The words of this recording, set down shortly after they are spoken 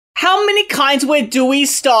how many kinds where do we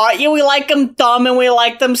start? Yeah, we like them dumb and we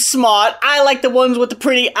like them smart. I like the ones with the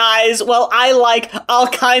pretty eyes. Well, I like all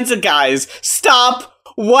kinds of guys. Stop.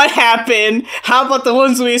 What happened? How about the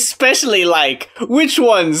ones we especially like? Which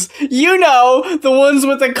ones? You know, the ones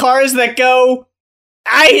with the cars that go...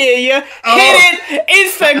 I hear you. Hit it.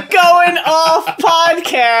 It's the Going Off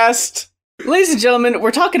podcast. Ladies and gentlemen,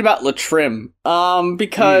 we're talking about Latrim.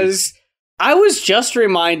 Because I was just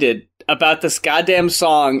reminded about this goddamn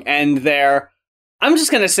song and their, I'm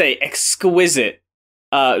just gonna say, exquisite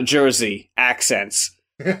Jersey accents.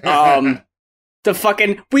 The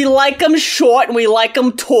fucking, we like them short and we like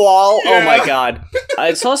them tall. Yeah. Oh my god.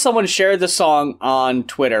 I saw someone share the song on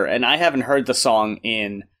Twitter, and I haven't heard the song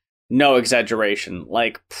in... no exaggeration,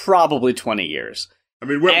 like probably 20 years. I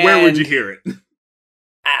mean, where would you hear it?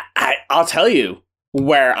 I'll tell you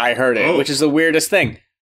where I heard it, which is the weirdest thing.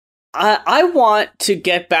 I want to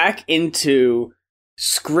get back into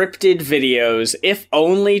scripted videos, if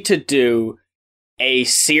only to do a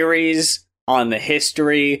series on the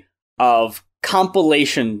history of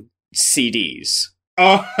compilation CDs.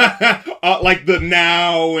 Like the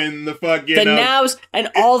Now and the fucking... The Nows and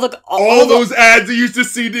all those ads you used to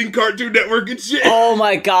see in Cartoon Network and shit. Oh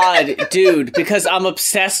my god, dude, because I'm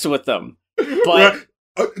obsessed with them. But...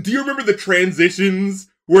 do you remember the transitions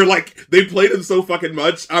where, like, they played them so fucking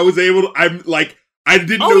much, I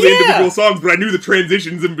didn't know the individual songs, but I knew the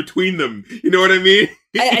transitions in between them. You know what I mean?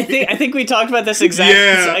 I think we talked about this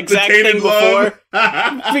exact thing before. Yeah.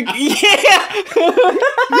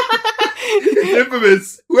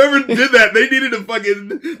 Infamous. Whoever did that, they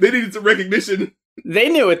needed some recognition. They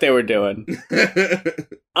knew what they were doing.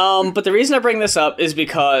 But the reason I bring this up is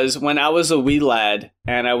because when I was a wee lad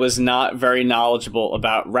and I was not very knowledgeable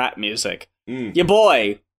about rap music, your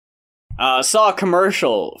boy saw a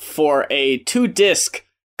commercial for a 2-disc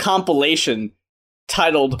compilation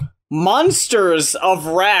titled Monsters of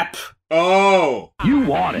Rap. Oh. You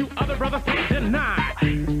want it.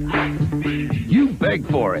 You begged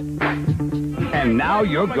for it. And now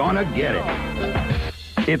you're gonna get it.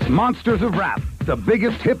 It's Monsters of Rap, the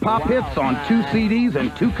biggest hip-hop hits on 2 CDs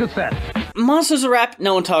and 2 cassettes. Monsters of Rap,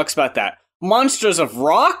 no one talks about that. Monsters of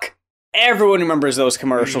Rock? Everyone remembers those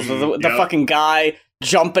commercials with the fucking guy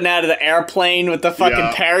jumping out of the airplane with the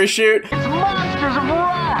fucking parachute. It's Monsters of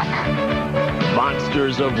Rock!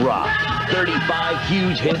 Monsters of Rock. 35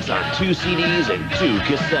 huge hits on 2 CDs and 2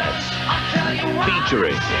 cassettes.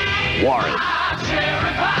 Featuring Warren.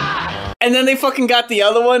 And then they fucking got the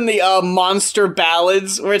other one, the Monster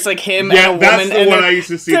Ballads, where it's like him and a woman. That's the one I used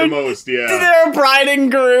to see the most, They're a bride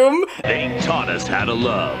and groom. They taught us how to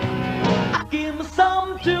love. Give me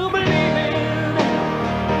something to believe in.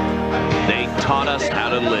 They taught us how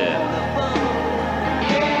to live.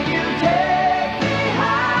 Can you take me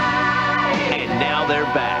high? And now they're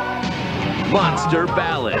back. Monster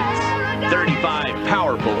Ballads. 35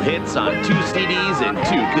 powerful hits on 2 CDs and 2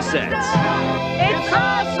 cassettes. It's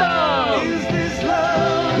awesome!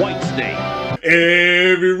 White Snake.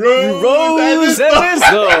 Every rose has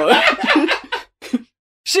its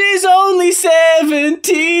She's only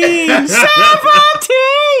 17!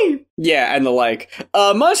 17! Yeah, and the like.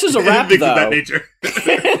 Monsters of Rap, things though. of that nature.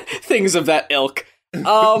 Things of that ilk.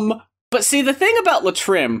 But see, the thing about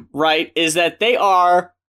Latrim, right, is that they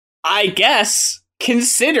are, I guess,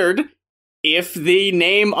 considered, if the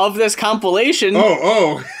name of this compilation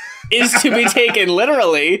is to be taken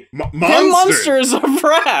literally, Monsters of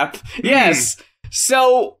Rap. Yes.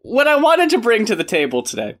 So, what I wanted to bring to the table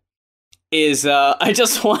today is I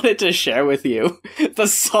just wanted to share with you the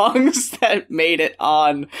songs that made it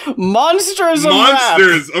on Monsters of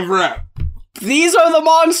Rap. These are the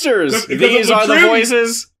monsters. These are the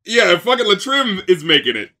voices. Yeah, fucking Latrim is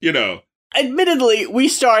making it, you know. Admittedly, we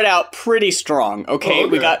start out pretty strong, okay?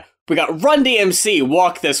 We got Run DMC,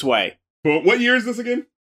 Walk This Way. But what year is this again?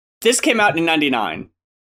 This came out in 99.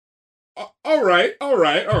 All right.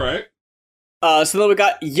 So then we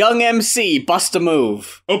got Young MC, Bust a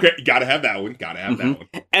Move. Okay, gotta have that one. That one.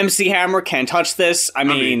 MC Hammer, Can't Touch This. I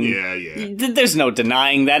mean there's no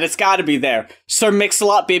denying that. It's gotta be there. Sir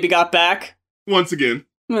Mix-a-Lot, Baby Got Back. Once again.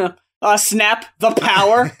 Yeah. Snap, The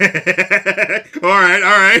Power. All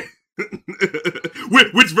right.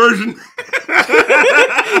 Which version?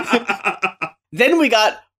 Then we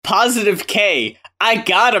got Positive K, I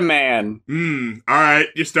Got a Man. All right,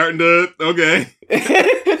 you're starting to... Okay.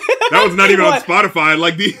 That was not even on Spotify,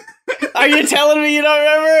 like the... Are you telling me you don't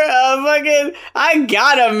remember? Fucking, I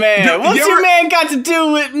Got a Man. What's your man got to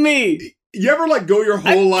do with me? You ever like go your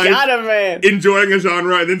whole life man. enjoying a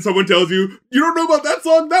genre and then someone tells you, you don't know about that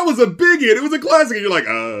song? That was a big hit. It was a classic. And you're like,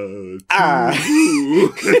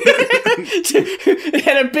 It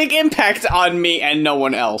had a big impact on me and no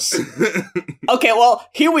one else. Okay, well,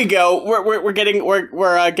 here we go. We're getting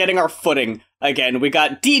our footing again. We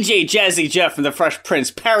got DJ Jazzy Jeff and the Fresh Prince.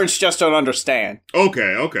 Parents Just Don't Understand.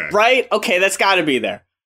 Okay. Right? Okay, that's gotta be there.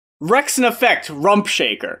 Rex and Effect, Rump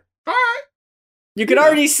Shaker. All right. You can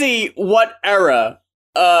already see what era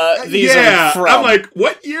these are from. I'm like,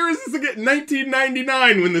 what year is this again?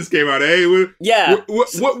 1999 when this came out, eh? Yeah.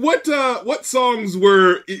 What songs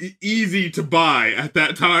were easy to buy at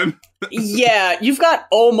that time? Yeah, you've got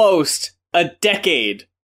almost a decade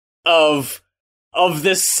of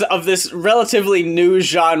this relatively new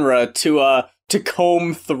genre to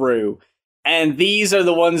comb through. And these are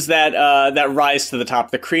the ones that rise to the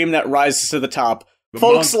top, the cream that rises to the top.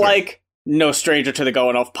 Folks like no stranger to the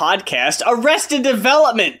Going Off podcast, Arrested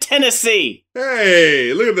Development, Tennessee.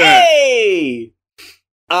 Hey, look at that. Hey!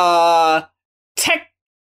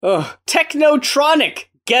 Technotronic,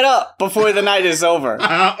 Get Up Before the Night Is Over.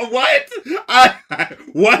 What?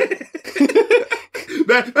 What?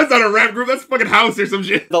 That's not a rap group, that's fucking house or some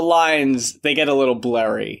shit. The lines, they get a little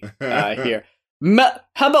blurry here.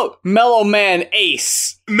 How about Mellow Man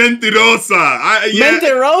Ace? Mentirosa.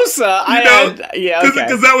 Mentirosa.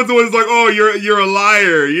 Because that was the one that's like, oh, you're a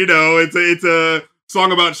liar. You know, it's a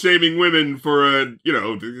song about shaming women for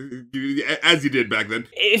as you did back then.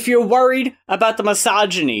 If you're worried about the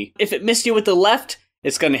misogyny, if it missed you with the left,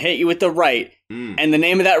 it's gonna hit you with the right. And the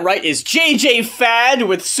name of that right is JJ Fad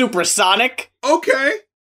with Supersonic. Okay.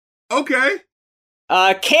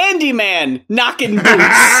 Candyman, Knockin' Boots. Alright,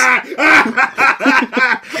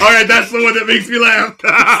 that's the one that makes me laugh.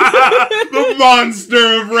 The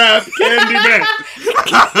monster of rap, Candyman.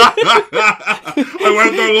 I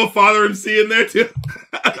want to throw a little Father MC in there too.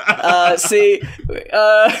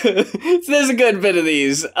 There's a good bit of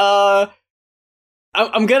these. I'm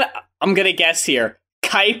gonna guess here.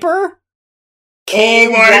 Kuiper? Oh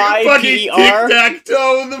my fucking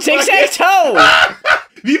tic-tac-toe. Tic-tac-toe!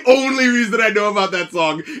 The only reason I know about that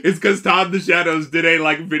song is because Todd the Shadows did a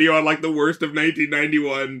video on the worst of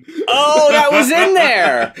 1991. Oh, that was in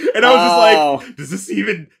there. And I was just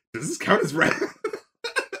like, does this count as rap?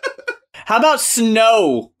 How about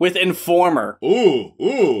Snow with Informer?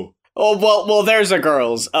 Ooh. Oh, well, there's a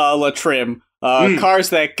girls, La Trim. Cars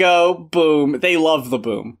that go, boom. They love the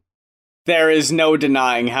boom. There is no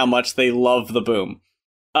denying how much they love the boom.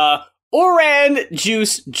 Oran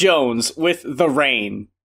Juice Jones with The Rain.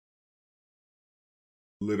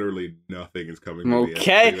 Literally nothing is coming to me.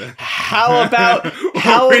 Okay. How about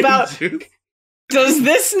does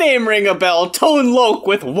this name ring a bell? Tone Loc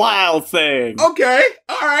with Wild Thing. Okay.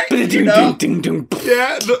 All right. You know.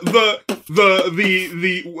 Yeah,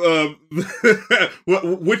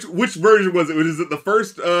 which version was it? Was it the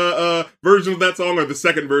first version of that song or the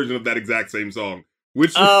second version of that exact same song?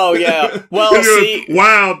 Oh yeah. Well, see,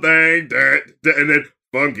 Wild Thing, and then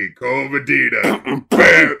Funky Covidita.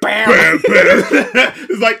 Bam, bam.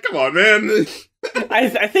 It's like, come on, man.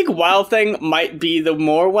 I think Wild Thing might be the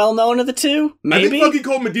more well-known of the two. Maybe. I think Funky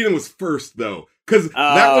Cold Medina was first, though. Because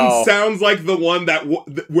that one sounds like the one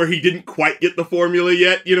where he didn't quite get the formula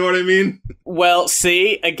yet. You know what I mean? Well,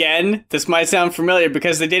 see, again, this might sound familiar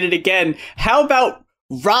because they did it again. How about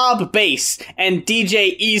Rob Bass and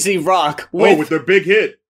DJ Easy Rock with their big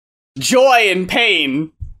hit, Joy and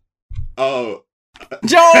Pain. Oh.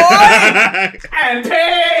 Joy and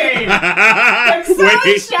pain, and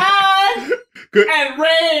sunshine and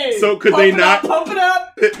rain. So could they not pump it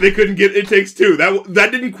up? They couldn't get It Takes Two.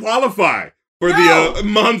 That didn't qualify for the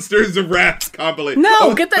Monsters of Raps compilation.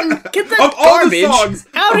 No, get that of all garbage the songs,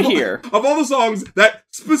 out of here. Of all the songs that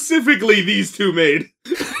specifically these two made,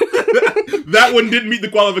 that one didn't meet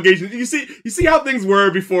the qualifications. You see how things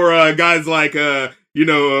were before guys like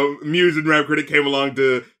Muse and Rap Critic came along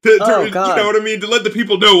to you know what I mean, to let the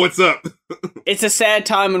people know what's up. It's a sad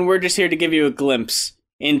time, and we're just here to give you a glimpse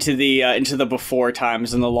into the before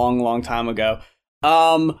times and the long time ago.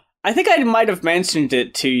 I think I might have mentioned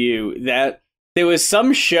it to you that there was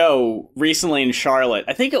some show recently in Charlotte.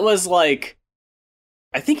 I think it was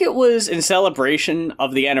in celebration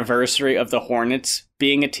of the anniversary of the Hornets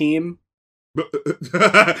being a team.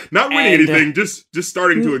 Not winning anything, just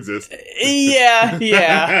starting to exist. Yeah.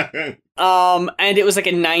 And it was like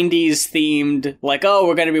a 90s themed,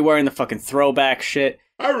 we're gonna be wearing the fucking throwback shit.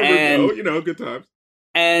 I remember, good times.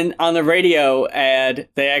 And on the radio ad,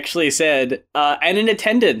 they actually said, and in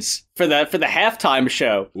attendance for the halftime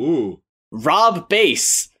show, ooh, Rob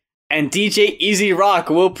Bass and DJ Easy Rock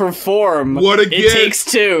will perform What a It Takes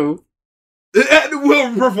Two. And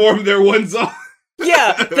will perform their one song.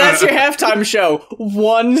 Yeah, that's your halftime show.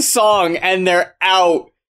 One song and they're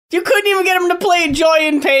out. You couldn't even get them to play Joy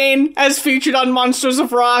and Pain as featured on Monsters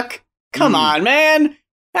of Rock. Come on, man.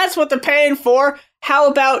 That's what they're paying for. How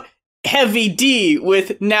about Heavy D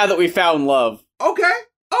with Now That We Found Love? Okay.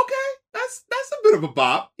 That's a bit of a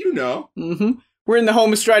bop, you know. Mm-hmm. We're in the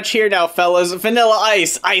home stretch here now, fellas. Vanilla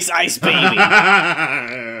Ice, Ice, baby.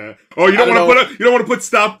 Oh, you don't want to put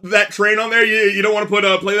Stop That Train on there? You don't want to put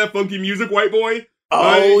Play That Funky Music, White Boy?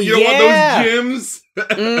 Oh, you don't want those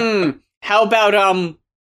gyms? How about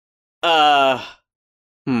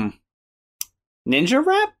Ninja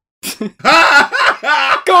Rap?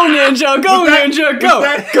 Go Ninja, go Ninja,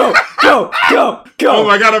 go. Oh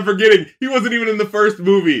my god, I'm forgetting. He wasn't even in the first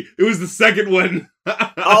movie. It was the second one.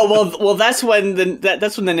 well, that's when the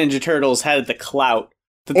Ninja Turtles had the clout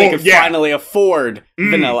that they could finally afford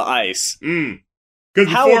Vanilla Ice. Because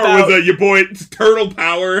before it was your boy Turtle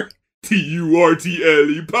Power,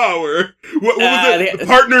 Turtle Power. What was it?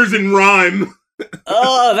 Partners in Rhyme.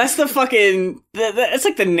 Oh, that's the fucking. That's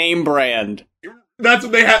like the name brand. That's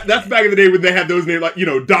what they had. That's back in the day when they had those names, like,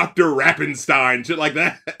 Dr. Rappenstein, shit like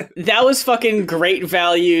that. That was fucking great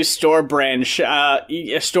value store brand shit.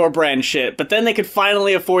 But then they could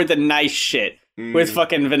finally afford the nice shit with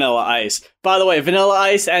fucking Vanilla Ice. By the way, Vanilla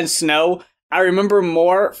Ice and Snow, I remember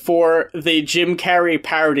more for the Jim Carrey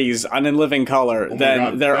parodies on In Living Color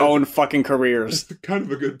than their own fucking careers. That's kind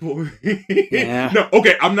of a good point. Yeah. No,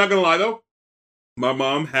 okay, I'm not gonna lie though. My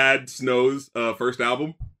mom had Snow's first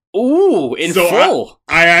album. Ooh, full.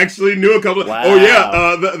 I actually knew a couple of... Wow. Oh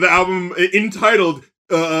yeah, the album entitled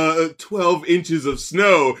 12 Inches of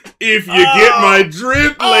Snow. If you get my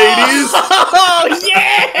drift, ladies. Oh,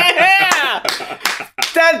 yeah!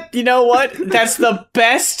 That, you know what? That's the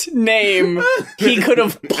best name he could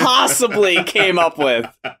have possibly came up with.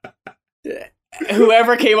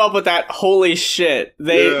 Whoever came up with that, holy shit.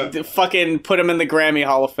 They fucking put him in the Grammy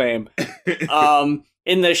Hall of Fame.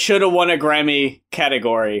 In the shoulda won a Grammy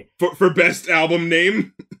category. For best album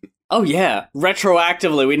name? Oh yeah.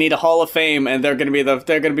 Retroactively, we need a Hall of Fame and they're gonna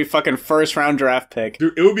be fucking first round draft pick.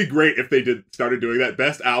 Dude, it would be great if they started doing that.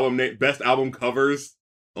 Best album name, best album covers.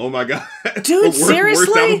 Oh my god. Dude, seriously?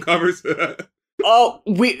 Worst album covers. Oh,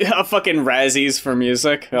 fucking Razzies for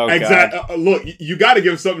music. Oh exactly. God. Look, you gotta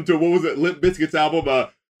give something to, what was it, Limp Bizkit's album,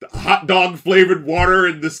 hot dog flavored water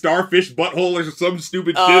in the starfish butthole or some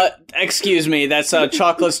stupid shit. Excuse me, that's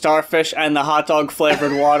chocolate starfish and the hot dog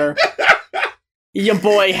flavored water. Your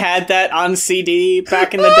boy had that on CD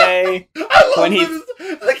back in the day. I love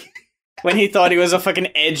this. When he thought he was a fucking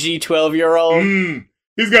edgy 12-year-old.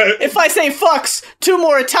 He's got. If I say fucks 2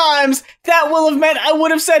 more times, that will have meant I would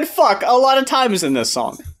have said fuck a lot of times in this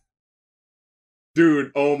song.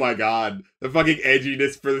 Dude, oh my god. The fucking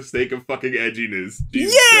edginess for the sake of fucking edginess.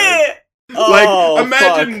 Jesus yeah!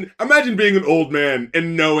 Christ. Imagine being an old man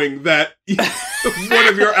and knowing that one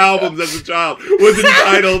of your albums as a child was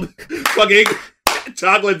entitled fucking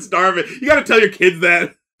Chocolate Starfish. You gotta tell your kids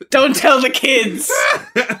that. Don't tell the kids.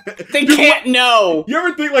 They can't know. You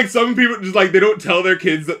ever think, like, some people just, like, they don't tell their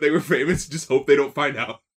kids that they were famous, just hope they don't find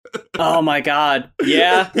out? Oh my god.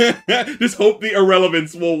 Yeah. Just hope the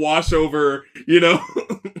irrelevance will wash over, You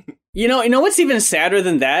know what's even sadder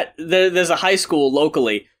than that? There's a high school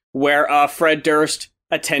locally where Fred Durst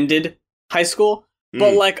attended high school,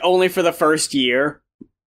 but like only for the first year.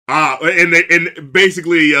 And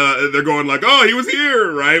basically they're going like, oh, he was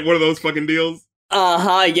here, right? One of those fucking deals.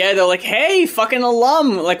 Yeah, they're like, hey, fucking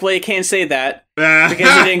alum. Like, well, you can't say that because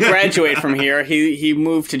he didn't graduate from here. He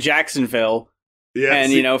moved to Jacksonville. Yeah,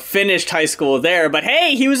 and, finished high school there. But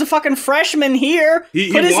hey, he was a fucking freshman here.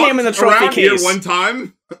 He put his name in the trophy case. Here one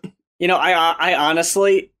time. I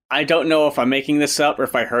honestly, I don't know if I'm making this up or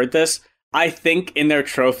if I heard this. I think in their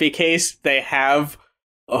trophy case, they have,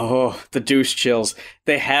 the douche chills.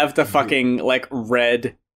 They have the fucking, like,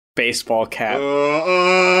 red baseball cap in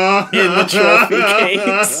the trophy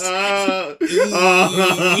case.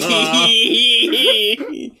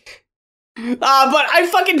 But I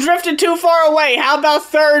fucking drifted too far away. How about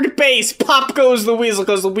third base? Pop goes the weasel,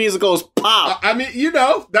 because the weasel goes pop. I mean,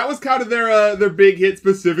 that was kind of their big hit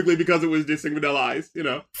specifically because it was dissing Vanilla Ice,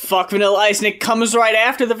 Fuck Vanilla Ice, and it comes right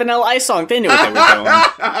after the Vanilla Ice song. They knew what they were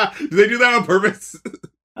doing. Did they do that on purpose?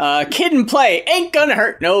 Kid and Play ain't gonna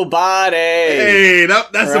hurt nobody. Hey,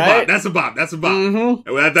 that's right? That's a bop.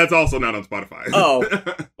 Mm-hmm. That's also not on Spotify. Oh,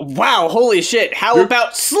 wow! Holy shit! How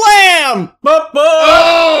about Slam? That's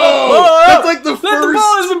like the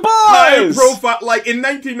first the boys. high profile. Like in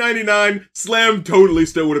 1999, Slam totally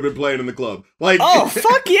still would have been playing in the club. Like, oh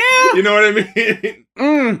fuck yeah! You know what I mean?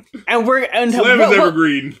 And Slam is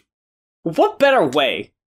evergreen. what better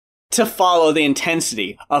way to follow the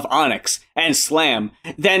intensity of Onyx and Slam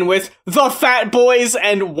than with the Fat Boys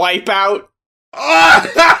and Wipeout?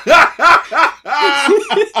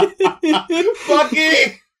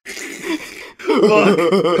 Fucking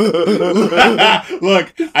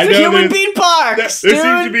look, I know Human Bean Parks, there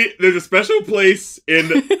seems to be there's a special place in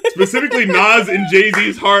specifically Nas and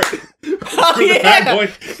Jay-Z's heart for the Fat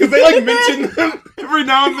Boys because they like mention them every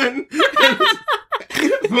now and then,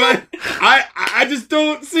 but I just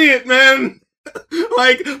don't see it, man.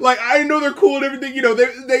 Like I know they're cool and everything, you know.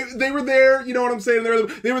 They were there, you know what I'm saying?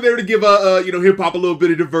 They were there to give you know, hip hop a little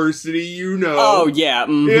bit of diversity, you know. Oh yeah,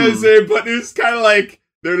 you know what I'm saying? But it's kind of like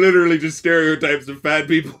they're literally just stereotypes of fat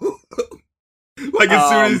people. Like as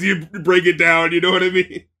soon as you break it down, you know what I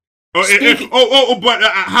mean? But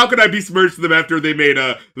how could I besmirch them after they made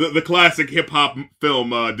the classic hip hop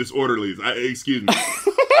film Disorderlies? Excuse me.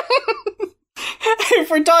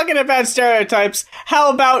 If we're talking about stereotypes,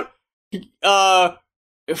 how about how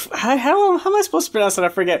am I supposed to pronounce it? I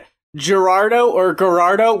forget. Gerardo or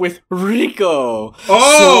Gerardo with Rico.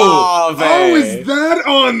 Suave. Is that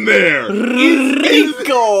on there?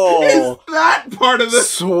 Rico. Is that part of the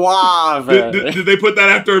Suave? Did they put that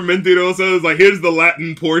after Mentiroso? It's like, here's the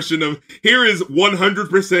Latin portion of, here is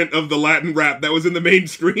 100% of the Latin rap that was in the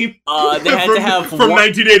mainstream. They had to have from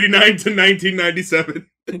 1989 to 1997.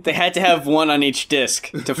 They had to have one on each disc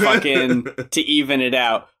to fucking to even it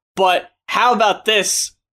out. But how about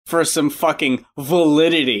this for some fucking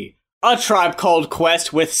validity? A Tribe Called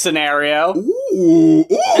Quest with Scenario. Ooh,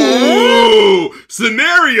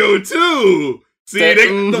 Scenario too. See,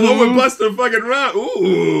 the one with Busta fucking Rhymes.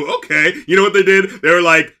 Ooh, okay. You know what they did? They were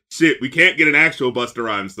like, shit, we can't get an actual Busta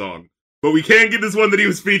Rhymes song, but we can get this one that he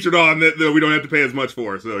was featured on that we don't have to pay as much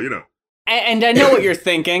for. So, you know. And I know what you're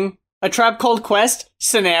thinking. A Tribe Called Quest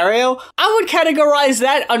Scenario. I would categorize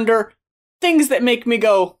that under things that make me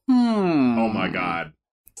go, Oh my god.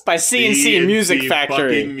 By CNC and Music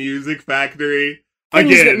Factory. Fucking Music Factory. Things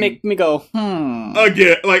Again. that make me go,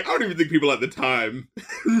 Again, like, I don't even think people at the time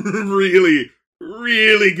really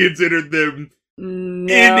considered them in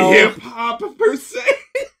hip-hop per se.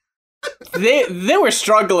 They were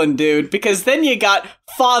struggling, dude, because then you got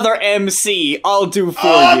Father MC, I'll Do For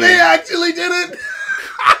You. Oh, they actually did it!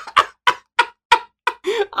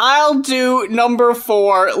 I'll do number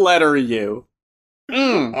 4, letter U.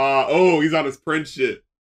 He's on his Prince shit.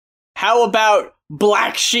 How about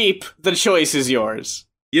Black Sheep? The choice is yours.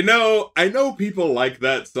 You know, I know people like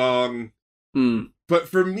that song, but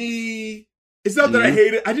for me, it's not that I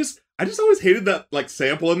hate it. I just always hated that like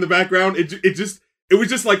sample in the background. It was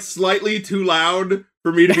just like slightly too loud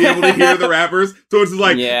for me to be able to hear the rappers. So it's just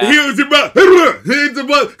like, here's your butt, here's your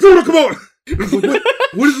butt, come on.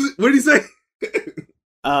 What is it? What did he say?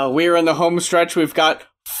 We're in the home stretch. We've got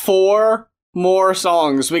 4 more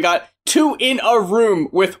songs. We got 2 in a room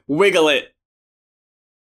with Wiggle It.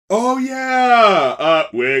 Oh yeah,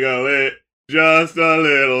 wiggle it just a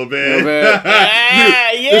little bit. The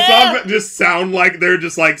songs that just sound like they're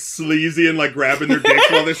just like sleazy and like grabbing their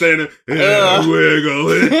dicks while they're saying it. Wiggle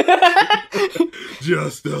it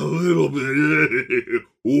just a little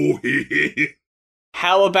bit.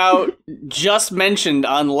 How about just mentioned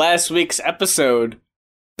on last week's episode,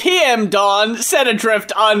 PM Dawn Set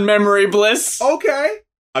Adrift on Memory Bliss. Okay.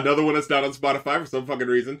 Another one that's not on Spotify for some fucking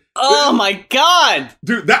reason. Oh my god!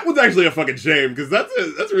 Dude, that one's actually a fucking shame, because that's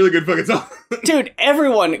a really good fucking song. Dude,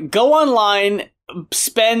 everyone, go online,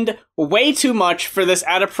 spend way too much for this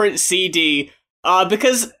out-of-print CD,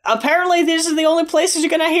 because apparently these are the only places you're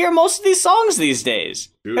gonna hear most of these songs these days.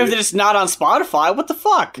 Dude, if they're just not on Spotify, what the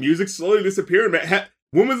fuck? Music's slowly disappearing, man.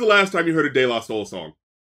 When was the last time you heard a De La Soul song?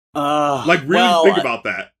 Like, really think about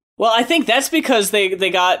that. Well, I think that's because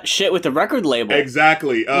they got shit with the record label.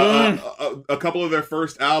 Exactly. A couple of their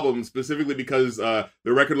first albums, specifically because the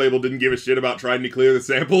record label didn't give a shit about trying to clear the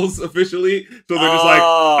samples officially. So they're just like,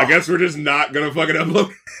 I guess we're just not gonna fucking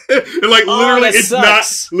upload. And like,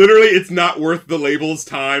 it's not worth the label's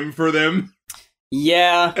time for them.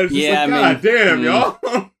 Yeah. And it's just like, God damn,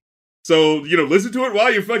 y'all. So, you know, listen to it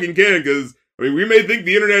while you fucking can, because, I mean, we may think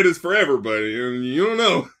the internet is forever, but you don't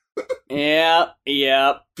know. Yeah.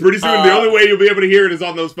 Pretty soon, the only way you'll be able to hear it is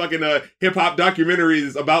on those fucking hip-hop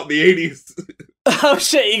documentaries about the 80s. Oh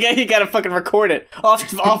shit, you gotta fucking record it off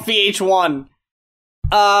VH1.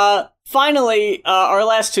 Finally, our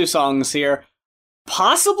last 2 songs here.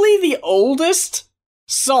 Possibly the oldest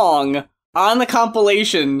song on the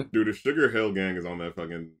compilation. Dude, if Sugar Hill Gang is on that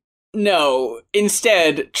fucking... No,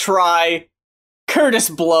 instead, try Curtis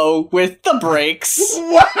Blow with The Breaks.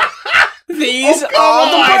 What? These are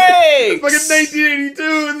the breaks! It's fucking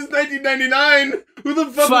 1982, this is 1999. Who the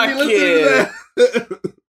fuck Fuck would be listening to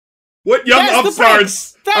that? What young That's the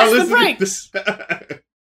upstarts breaks. are That's the listening breaks. to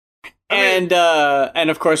this? And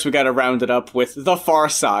of course we gotta round it up with The Far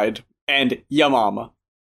Side and Ya Mama.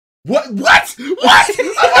 What? What?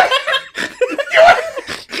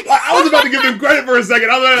 I was about to give them credit for a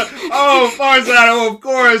second. I was like, oh, Far Side, oh, of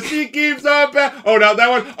course. She keeps on Oh, now that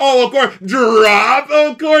one. Oh, of course. Drop,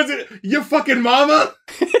 of course. Your fucking mama?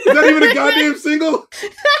 Is that even a goddamn single?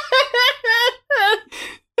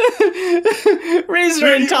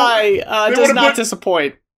 Razor and Tie does not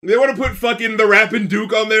disappoint. They want to put fucking the Rappin'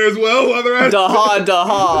 Duke on there as well? While they're at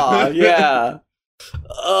Daha, yeah.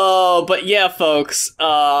 Oh, but yeah, folks.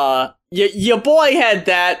 Your boy had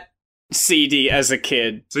that CD as a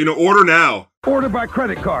kid. So, order now. Order by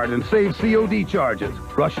credit card and save COD charges.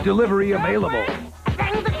 Rush delivery available.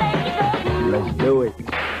 Let's do it.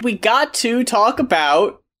 We got to talk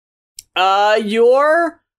about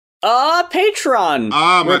your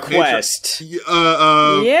Patreon request.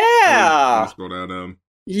 Yeah. Scroll down.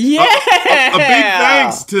 Yeah. A big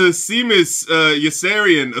thanks to Seamus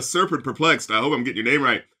Yassarian, a serpent perplexed. I hope I'm getting your name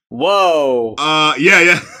right. Whoa.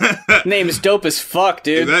 Yeah. Name is dope as fuck,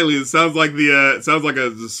 dude. Exactly. It sounds like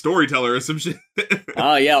a storyteller or some shit.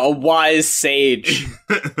 Oh yeah, a wise sage.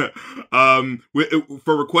 For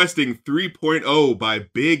requesting 3.0 by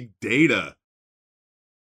Big Data.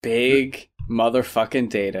 Big motherfucking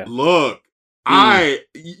data. Look,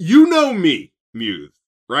 you know me, Muse,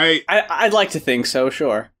 right? I'd like to think so,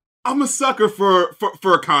 sure. I'm a sucker for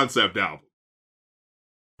a concept album.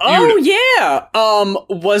 Oh yeah.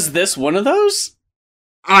 Was this one of those?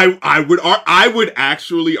 I would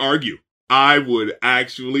actually argue. Because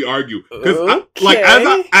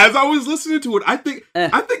as I was listening to it, I think they were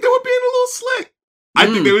being a little slick. I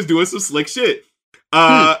think they was doing some slick shit.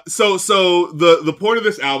 So the point of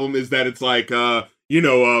this album is that it's like the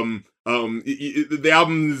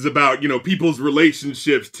album is about people's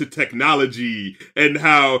relationships to technology and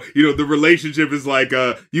how the relationship is like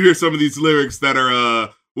you hear some of these lyrics that are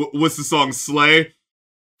what's the song Slay,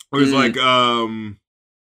 where it's like that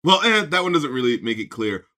one doesn't really make it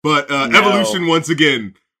clear, but No. Evolution once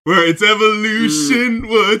again, where it's evolution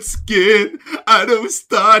once again. I don't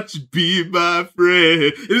start you be my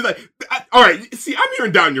friend. It's like, all right. See, I'm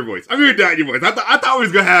hearing doubt in your voice. I thought we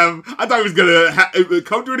was gonna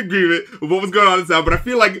come to an agreement with what was going on in this album, but I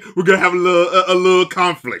feel like we're gonna have a little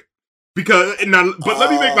conflict because But let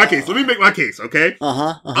me make my case. Okay.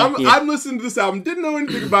 I'm listening to this album. Didn't know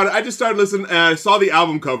anything about it. I just started listening, and I saw the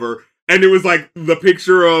album cover, and it was like the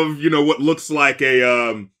picture of what looks like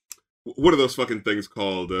a what are those fucking things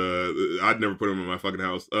called? I'd never put them in my fucking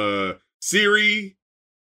house. Siri.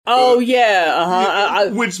 Oh yeah,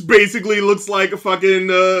 which basically looks like a fucking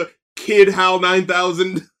Kid Hal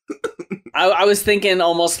 9000. I was thinking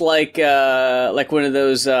almost like one of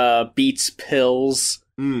those Beats pills,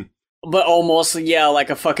 but almost like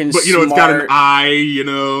a fucking. But it's got an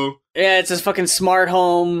eye. Yeah, it's a fucking smart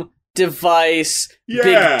home device,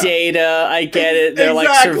 Yeah. big data. I get it. They're like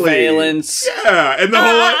surveillance. Yeah, and the whole.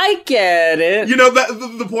 I get it.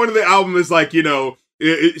 The point of the album is like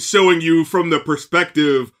it's showing you from the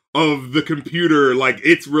perspective of the computer, like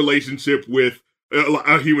its relationship with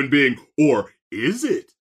a human being, or is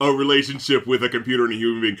it a relationship with a computer and a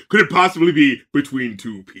human being? Could it possibly be between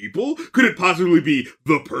two people? Could it possibly be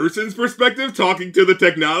the person's perspective talking to the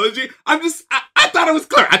technology? I thought it was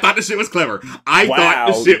clever. I thought the shit was clever. I thought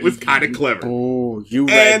the shit was kind of clever. Ooh, you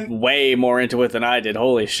read way more into it than I did.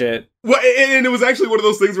 Holy shit. Well, and it was actually one of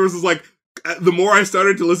those things where it's just like, the more I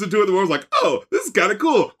started to listen to it, the more I was like, oh, this is kind of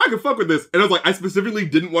cool. I can fuck with this. And I was like, I specifically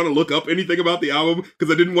didn't want to look up anything about the album because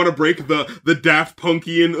I didn't want to break the Daft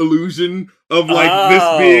Punkian illusion of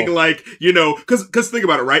this being like, because think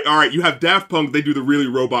about it, right? All right, you have Daft Punk, they do the really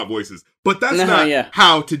robot voices. But that's not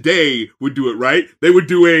how today would do it, right? They would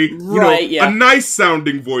do a nice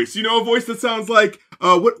sounding voice. A voice that sounds like,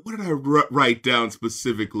 what did I write down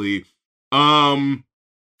specifically?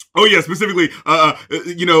 Oh yeah, specifically,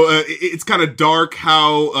 it's kind of dark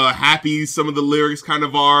how happy some of the lyrics kind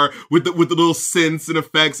of are, with the little synths and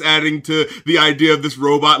effects adding to the idea of this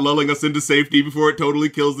robot lulling us into safety before it totally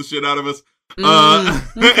kills the shit out of us.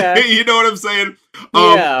 Okay. You know what I'm saying?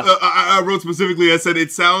 I wrote specifically, I said,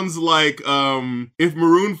 it sounds like if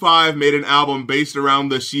Maroon 5 made an album based around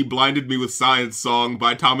the She Blinded Me With Science song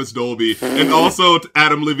by Thomas Dolby, and also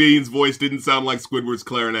Adam Levine's voice didn't sound like Squidward's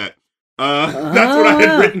clarinet. That's what I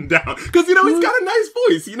had written down. Because, he's got a nice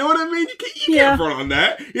voice. You know what I mean? You can't front on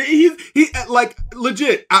that. He like,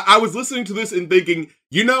 legit, I was listening to this and thinking,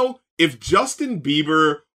 if Justin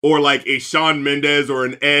Bieber or like a Shawn Mendes or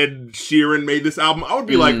an Ed Sheeran made this album, I would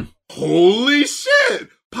be like, holy shit,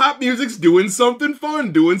 pop music's doing something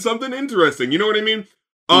fun, doing something interesting. You know what I mean?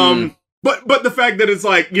 But the fact that it's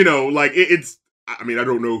like, you know, like it's, I mean, I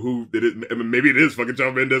don't know who did it. I mean, maybe it is fucking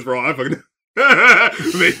Shawn Mendes for all I fucking.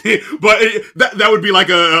 Maybe, but that would be like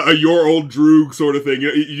a your old Droog sort of thing.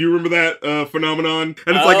 You remember that phenomenon?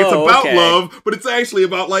 And it's like it's about love, but it's actually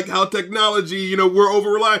about like how technology, you know, we're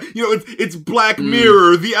over reliant. You know, it's Black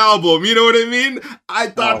Mirror, the album. You know what I mean? I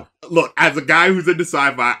thought, look, as a guy who's into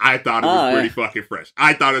sci-fi, I thought it was pretty fucking fresh.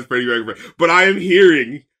 I thought it was pretty very fresh. But I am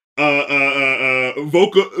hearing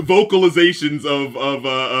vocalizations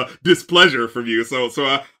of displeasure from you. So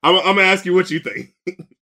I'm gonna ask you what you think.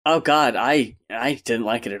 Oh God, I didn't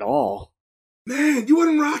like it at all. Man, you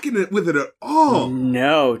wasn't rocking it with it at all.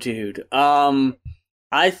 No, dude.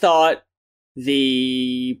 I thought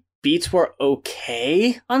the beats were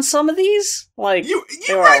okay on some of these. Like you're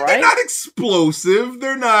right. Right. They're not explosive.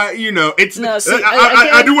 They're not. You know, it's. No, see,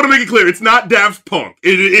 I do want to make it clear. It's not Daft Punk.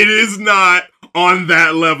 It is not on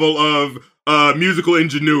that level of musical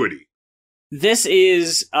ingenuity. This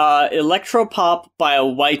is electropop by a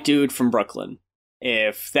white dude from Brooklyn.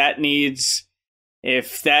 If that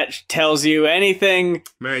tells you anything,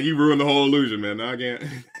 man, you ruined the whole illusion, man. No, I can't.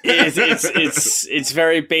 it's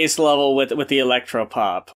very base level with the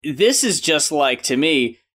electropop. This is just like, to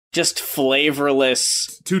me, just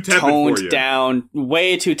flavorless, too tepid, toned down,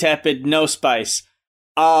 way too tepid, no spice.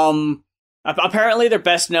 Apparently they're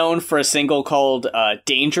best known for a single called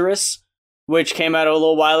Dangerous, which came out a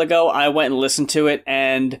little while ago. I went and listened to it,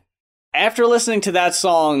 and after listening to that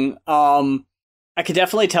song, I could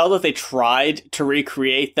definitely tell that they tried to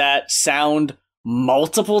recreate that sound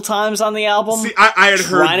multiple times on the album. See, I had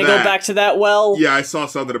heard trying to go back to that well. Yeah, I saw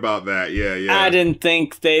something about that. Yeah. I didn't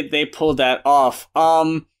think they pulled that off.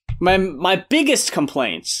 My biggest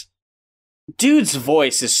complaints, dude's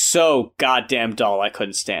voice is so goddamn dull, I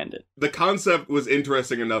couldn't stand it. The concept was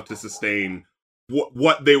interesting enough to sustain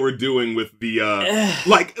what they were doing with the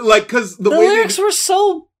like because the way lyrics were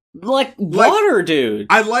so like water, dude.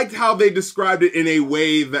 I liked how they described it in a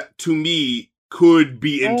way that to me could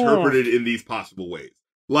be interpreted in these possible ways.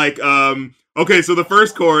 Like, okay, so the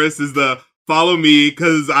first chorus is the "Follow me,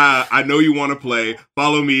 cause I know you want to play.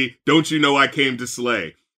 Follow me, don't you know I came to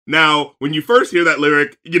slay." Now, when you first hear that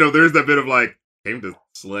lyric, you know there's that bit of like, "Came to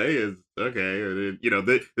slay" is okay. You know,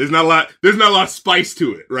 there's not a lot of spice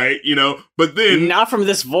to it, right? You know, but then not from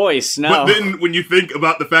this voice, no. But then when you think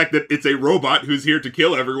about the fact that it's a robot who's here to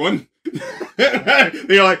kill everyone,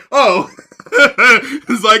 you're like, oh,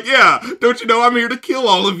 it's like, yeah, don't you know I'm here to kill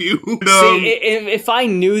all of you? See, if I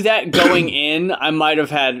knew that going in, I might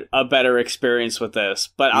have had a better experience with this.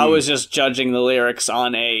 But I was just judging the lyrics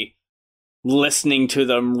on a listening to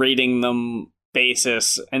them, reading them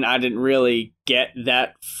basis, and I didn't really get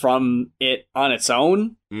that from it on its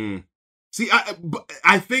own. See,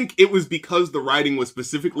 I think it was because the writing was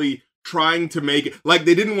specifically trying to make it, like,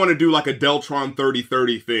 they didn't want to do like a Deltron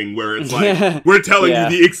 3030 thing where it's like, we're telling you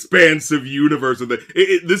the expansive universe of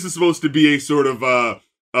this is supposed to be a sort of,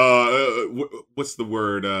 what's the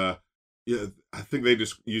word? Yeah, I think they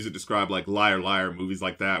just use it to describe like Liar Liar movies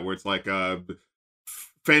like that, where it's like,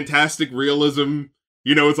 fantastic realism.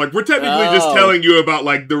 You know, it's like, we're technically just telling you about,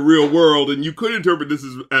 like, the real world, and you could interpret this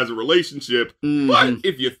as a relationship, but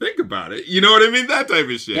if you think about it, you know what I mean? That type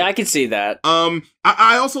of shit. Yeah, I can see that.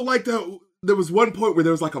 I also liked how there was one point where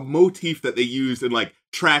there was, like, a motif that they used in, like,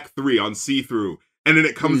 track 3 on See Through, and then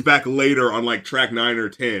it comes back later on, like, track 9 or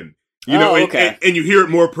 10. You know, and you hear it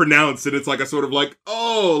more pronounced, and it's like a sort of like,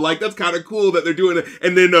 oh, like, that's kind of cool that they're doing it.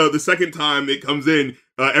 And then the second time it comes in,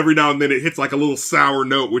 every now and then it hits like a little sour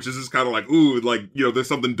note, which is just kind of like, ooh, like, you know, there's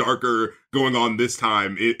something darker going on this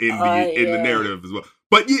time in the narrative as well.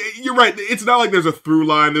 But you're right, it's not like there's a through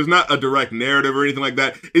line, there's not a direct narrative or anything like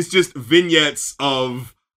that. It's just vignettes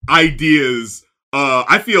of ideas,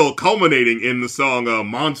 I feel, culminating in the song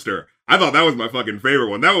Monster. I thought that was my fucking favorite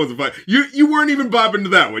one. That was a fun. You weren't even bopping to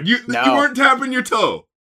that one. You weren't tapping your toe.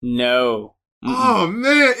 No. Oh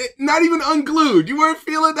man, not even unglued. You weren't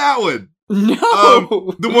feeling that one.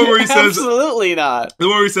 No. The one where he says, absolutely not. The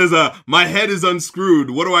one where he says, "My head is unscrewed.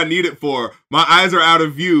 What do I need it for? My eyes are out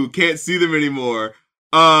of view. Can't see them anymore."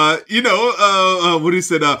 What he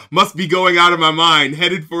said, "Must be going out of my mind.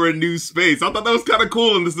 Headed for a new space." I thought that was kind of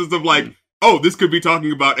cool in the sense of like, oh, this could be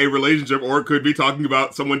talking about a relationship, or it could be talking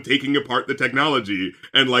about someone taking apart the technology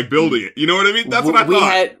and like building it. You know what I mean? That's what I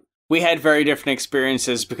thought. We had very different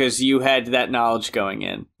experiences because you had that knowledge going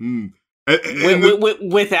in.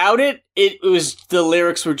 Without it, it was the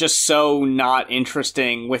lyrics were just so not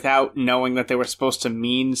interesting. Without knowing that they were supposed to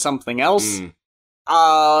mean something else,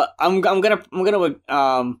 I'm gonna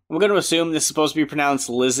assume this is supposed to be pronounced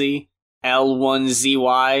Lizzie.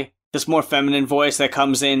 L1ZY. This more feminine voice that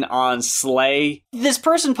comes in on Slay. This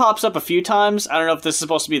person pops up a few times. I don't know if this is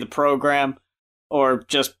supposed to be the program or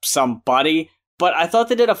just somebody, but I thought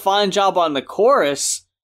they did a fine job on the chorus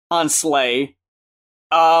on Slay.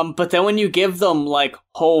 But then when you give them, like,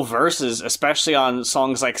 whole verses, especially on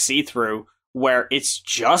songs like See Through, where it's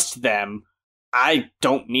just them, I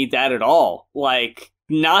don't need that at all. Like,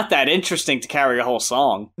 not that interesting to carry a whole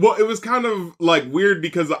song. Well, it was kind of, like, weird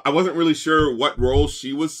because I wasn't really sure what role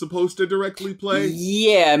she was supposed to directly play.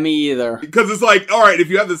 Yeah, me either. Because it's like, alright, if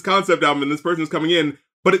you have this concept album and this person's coming in,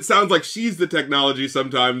 but it sounds like she's the technology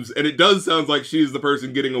sometimes, and it does sound like she's the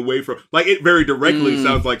person getting away from... Like, it very directly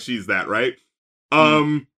sounds like she's that, right?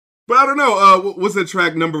 But I don't know, what's that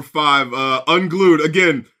track number 5? Unglued.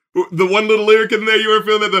 Again, the one little lyric in there, you were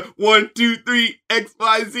feeling that the 1, 2, 3, X,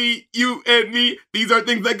 Y, Z, you and me, these are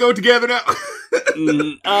things that go together now.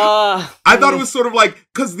 I thought it was sort of like,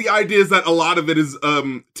 because the idea is that a lot of it is,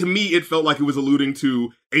 to me, it felt like it was alluding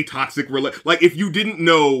to a toxic relationship. Like, if you didn't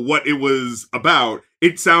know what it was about,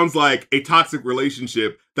 it sounds like a toxic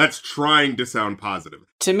relationship that's trying to sound positive.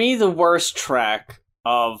 To me, the worst track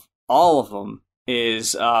of all of them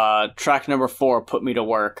is track number 4, Put Me to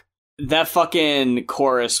Work. That fucking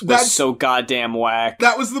chorus was so goddamn whack.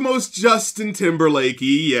 That was the most Justin Timberlake-y,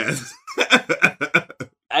 yes.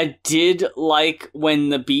 I did like when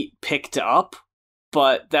the beat picked up,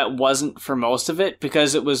 but that wasn't for most of it,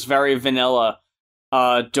 because it was very vanilla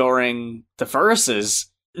during the verses.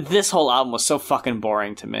 This whole album was so fucking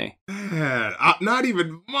boring to me. Man, not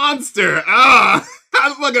even Monster! I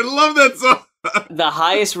fucking love that song! The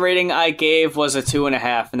highest rating I gave was a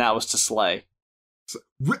 2.5, and that was to Slay.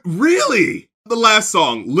 Really? The last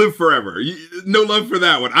song, Live Forever. No love for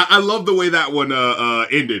that one. I love the way that one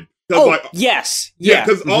ended. Oh, like, yes. Yeah,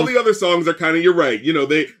 because all the other songs are kind of, you're right, you know,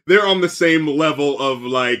 they're on the same level of,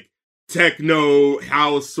 like, techno,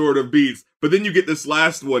 house sort of beats. But then you get this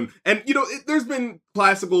last one, and, you know, there's been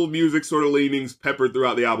classical music sort of leanings peppered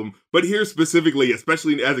throughout the album. But here specifically,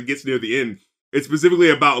 especially as it gets near the end, it's specifically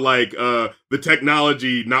about, like, the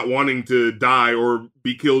technology not wanting to die or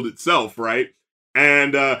be killed itself, right?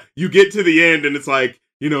 And you get to the end, and it's like,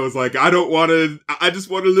 you know, it's like, I just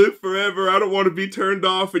want to live forever. I don't want to be turned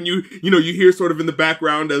off. And you know, you hear sort of in the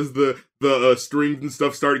background as the strings and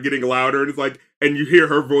stuff started getting louder, and it's like, and you hear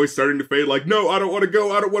her voice starting to fade, like, no, I don't want to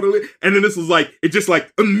go. I don't want to live. And then this is like, it just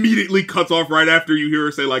like immediately cuts off right after you hear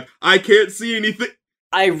her say, like, I can't see anything.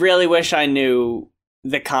 I really wish I knew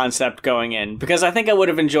the concept going in, because I think I would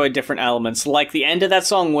have enjoyed different elements. Like, the end of that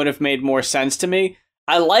song would have made more sense to me.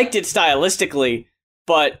 I liked it stylistically,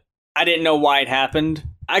 but I didn't know why it happened.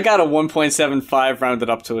 I got a 1.75 rounded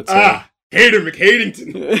up to a 2. Hater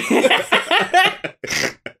McHatington.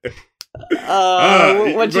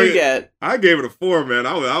 What'd you get? I gave it a 4, man.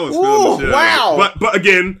 I was feeling the shit. Wow. But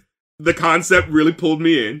again, the concept really pulled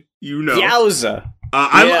me in. You know. Yowza.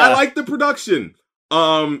 I like the production.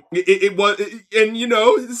 It was, and you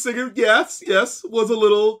know, the singer, yes, was a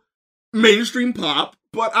little mainstream pop.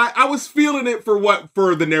 But I was feeling it for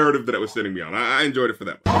the narrative that it was sending me on. I enjoyed it for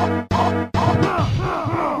that.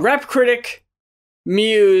 Rap critic,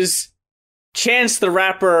 Muse, Chance the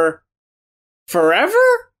Rapper, Forever?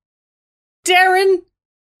 Darren,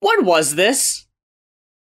 what was this?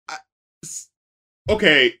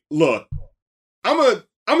 Okay, look, I'm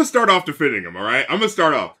gonna start off defending him. All right, I'm gonna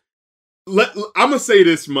start off. I'm gonna say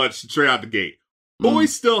this much straight out the gate. Boy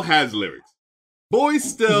still has lyrics. Boy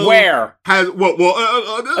still has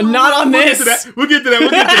not on this. We'll get to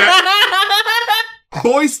that.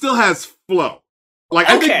 Boy still has flow. Like,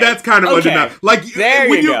 I think that's kind of undeniable. Like,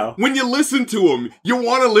 when you listen to him, you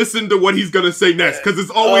want to listen to what he's gonna say next, because it's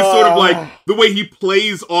always sort of like the way he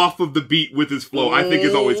plays off of the beat with his flow. I think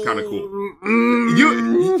is always kind of cool.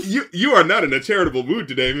 You are not in a charitable mood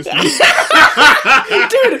today, Mr. Dude,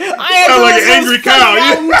 I had to like an angry cow.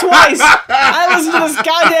 Album twice. I listened to this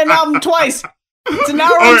goddamn album twice. It's an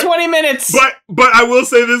hour and 20 minutes. But I will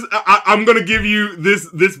say this. I'm gonna give you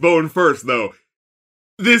this bone first, though.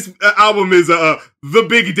 This album is The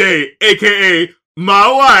Big Day, aka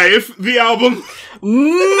My Wife, the album.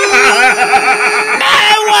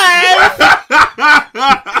 My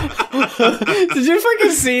wife. Did you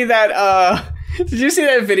fucking see that? Did you see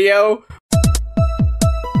that video?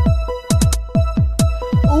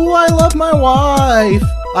 Ooh, I love my wife.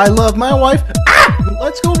 I love my wife.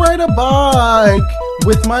 Let's go ride a bike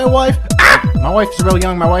with my wife. My wife's real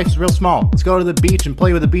young, my wife's real small. Let's go to the beach and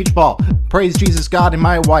play with a beach ball. Praise Jesus God and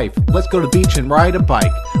my wife. Let's go to the beach and ride a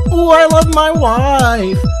bike. Ooh, I love my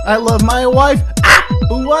wife. I love my wife.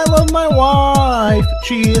 Ooh, I love my wife.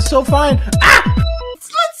 She is so fine.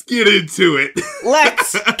 Let's get into it.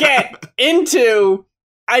 Let's get into.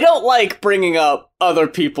 I don't like bringing up other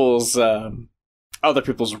people's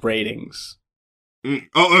ratings.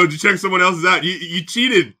 Oh, did you check someone else's out? You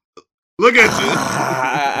cheated. Look at you.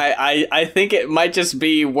 I think it might just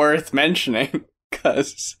be worth mentioning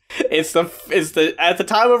because it's the at the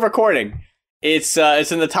time of recording, it's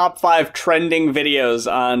in the top 5 trending videos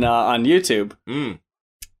on YouTube.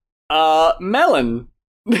 Melon.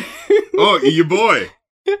 Oh, your boy.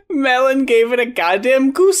 Melon gave it a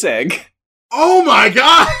goddamn goose egg. Oh my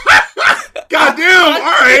god! Goddamn! All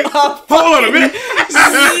right, hold on a minute.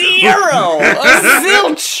 0, a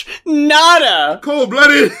zilch, nada.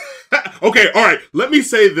 Cold-blooded. Okay, all right. Let me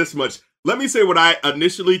say this much. Let me say what I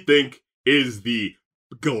initially think is the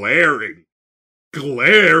glaring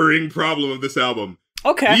problem of this album.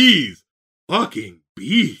 Okay, These fucking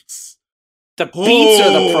beats. the beats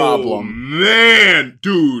are the problem. Man,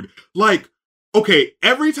 dude. Like, okay,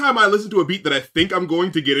 every time I listen to a beat that I think I'm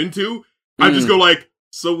going to get into, I just go like,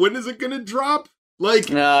 so when is it gonna drop? Like,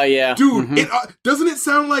 yeah. dude, doesn't it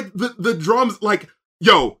sound like the drums, like,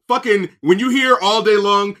 yo, fucking, when you hear All Day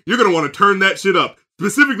Long, you're gonna want to turn that shit up.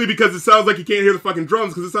 Specifically because it sounds like you can't hear the fucking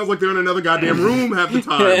drums, because it sounds like they're in another goddamn room half the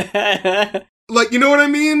time. Like, you know what I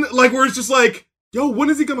mean? Like, where it's just like, yo, when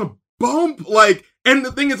is he gonna bump? Like, and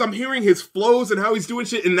the thing is, I'm hearing his flows and how he's doing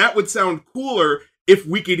shit, and that would sound cooler if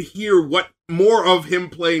we could hear what more of him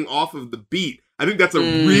playing off of the beat. I think that's a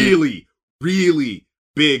really, really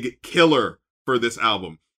big killer for this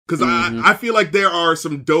album. Because I feel like there are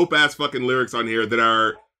some dope-ass fucking lyrics on here that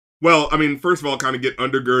are, well, I mean, first of all, kind of get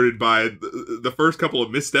undergirded by the first couple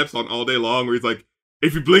of missteps on All Day Long, where he's like,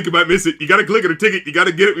 if you blink, you might miss it. You gotta click it or ticket. You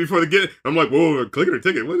gotta get it before they get it. I'm like, whoa, click it or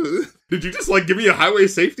ticket? What is it? Did you just, like, give me a highway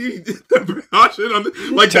safety precaution?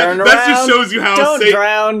 Like, Turn that around, just shows you how don't safe,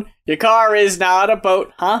 drown. Your car is not a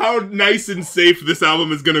boat, huh? how nice and safe this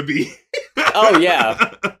album is gonna be. Oh,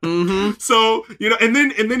 yeah. So, you know, and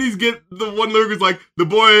then he's get the one lyric is like, the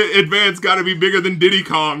boy Advance gotta be bigger than Diddy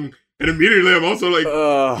Kong. And immediately I'm also like,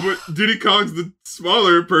 but Diddy Kong's the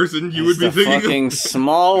smaller person you would be thinking fucking of.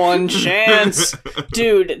 small one chance.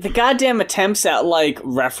 Dude, the goddamn attempts at, like,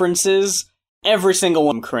 references, every single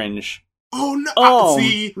one cringe. Oh, no. Oh,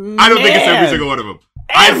 See, I don't think it's every man. single one of them.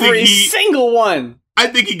 Every single one! I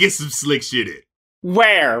think he gets some slick shit in.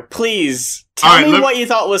 Where? Please. Tell All right, me what you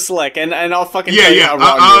thought was slick, and I'll fucking Yeah, tell you how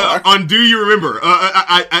wrong you are. on Do You Remember?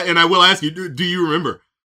 And I will ask you, do you remember?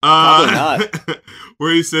 Probably not.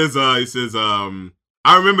 Where he says, I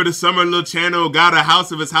remember the summer Lil Chano got a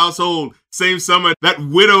house of his household. Same summer that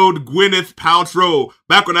widowed Gwyneth Paltrow.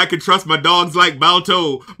 Back when I could trust my dogs like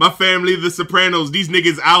Balto. My family, the Sopranos. These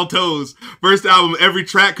niggas altos. First album, every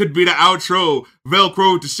track could be the outro.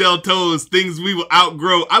 Velcro to shell toes. Things we will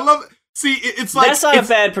outgrow. I love it. See, it's like... That's not a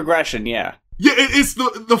bad progression, yeah. Yeah, it's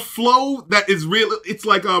the flow that is real. It's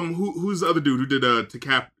like, who's the other dude who did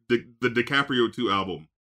the DiCaprio 2 album?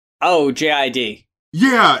 Oh, JID.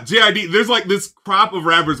 Yeah, JID. There's like this crop of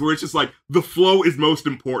rappers where it's just like the flow is most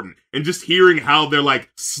important, and just hearing how they're like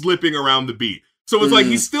slipping around the beat. So it's like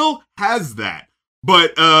he still has that,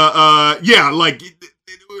 but yeah, like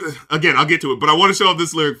again, I'll get to it. But I want to show off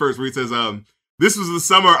this lyric first, where he says, "This was the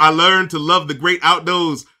summer I learned to love the great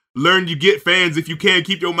outdoors. Learn you get fans if you can't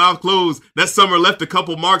keep your mouth closed. That summer left a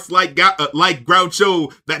couple marks like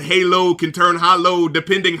Groucho. That halo can turn hollow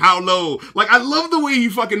depending how low." Like, I love the way he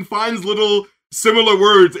fucking finds little similar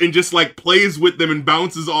words and just like plays with them and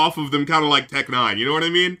bounces off of them, kind of like Tech 9. You know what I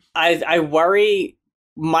mean? I worry.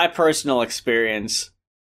 My personal experience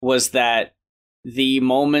was that the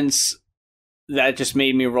moments that just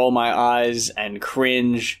made me roll my eyes and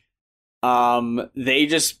cringe, they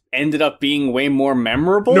just ended up being way more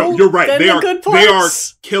memorable. No, you're right. Than They the are good they are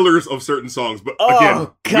parts. killers of certain songs. But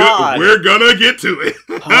Oh, again, God. we're gonna get to it.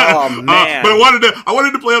 Oh, man. But I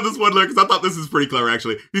wanted to play out this one lyric because I thought this is pretty clever.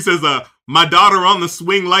 Actually, he says, "My daughter on the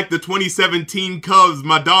swing like the 2017 Cubs.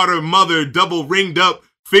 My daughter mother double ringed up,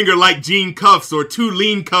 finger like jean cuffs or 2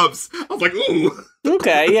 lean cups." I was like, ooh.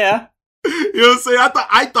 Okay, yeah. You know what I'm saying?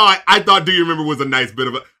 I thought Do You Remember was a nice bit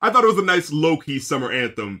of I thought it was a nice low key summer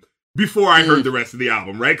anthem. Before I heard the rest of the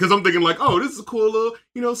album, right? Because I'm thinking like, oh, this is a cool little,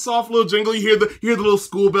 you know, soft little jingle. You hear the little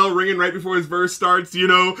school bell ringing right before his verse starts, you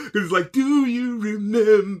know? Because it's like, do you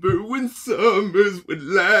remember when summers would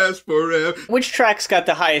last forever? Which track's got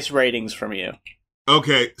the highest ratings from you?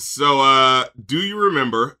 Okay, so Do You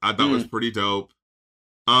Remember? I thought was pretty dope.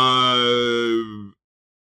 I'm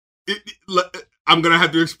gonna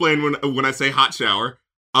have to explain when I say hot shower.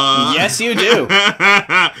 Yes, you do.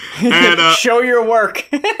 And, show your work.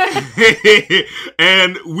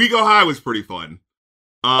 and We Go High was pretty fun.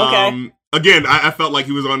 Okay. again, I felt like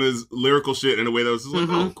he was on his lyrical shit in a way that was just like,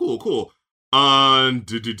 oh, cool.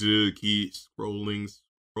 Keep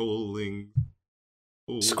scrolling.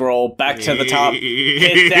 Scroll back to the top.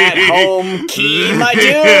 Hit that home key, my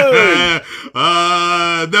dude.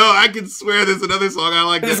 No, I can swear there's another song I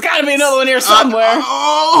like. There's gotta be another one here somewhere.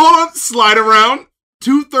 Hold on. Slide Around.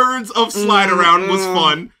 2/3 of Slide Around was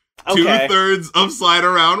fun. Okay. 2/3 of Slide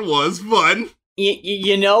Around was fun.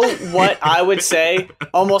 You know what I would say?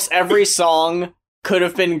 Almost every song could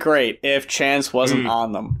have been great if Chance wasn't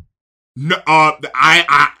on them. No,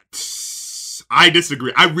 I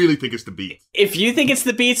disagree. I really think it's the beats. If you think it's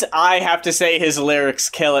the beats, I have to say his lyrics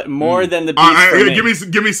kill it more than the beats for me.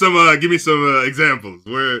 Give me some examples.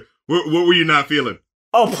 What were you not feeling?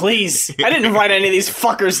 Oh please! I didn't write any of these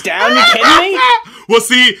fuckers down. You kidding me? Well,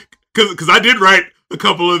 see, because I did write a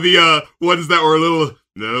couple of the ones that were a little.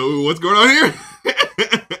 No, what's going on here?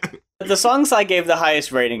 The songs I gave the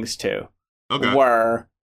highest ratings to were,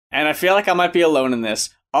 and I feel like I might be alone in this.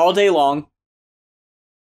 All Day Long.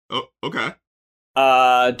 Oh, okay.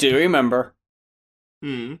 Do you remember?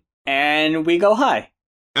 And We Go High.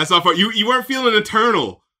 That's not fun. You weren't feeling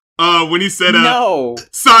Eternal. When he said, no.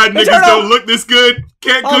 Side niggas don't look this good,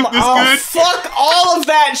 can't cook this good. Fuck all of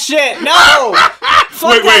that shit. No.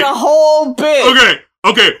 Fuck that a whole bit.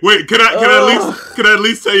 Okay. Wait. Can I at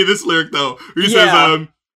least tell you this lyric though? He says,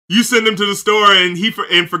 you send him to the store and he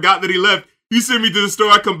forgot that he left. You send me to the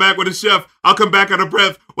store, I come back with a chef. I'll come back out of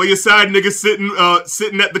breath while your side nigga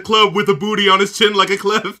sitting at the club with a booty on his chin like a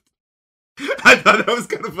cleft. I thought that was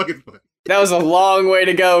kind of fucking funny. That was a long way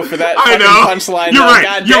to go for that fucking punchline. You're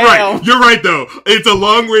right. You're right though. It's a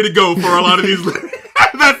long way to go for a lot of these.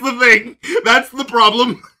 That's the thing. That's the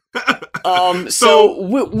problem. So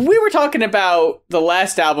we were talking about the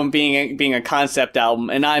last album being a concept album,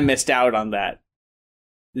 and I missed out on that.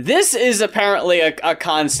 This is apparently a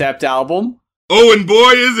concept album. Oh, and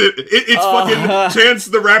boy, is it! It's fucking Chance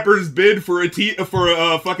the Rapper's bid for a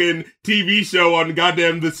fucking TV show on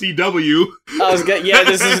goddamn the CW.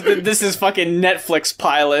 This is fucking Netflix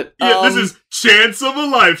pilot. Yeah, this is Chance of a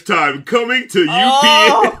Lifetime coming to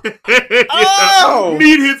UP.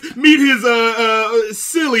 Meet his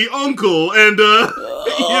silly uncle and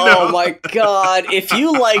Oh my god! If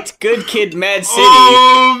you liked Good Kid, Mad City,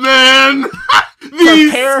 oh man,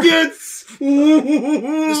 these skits.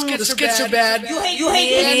 The skits are bad. You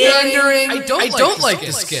hate pandering. I don't like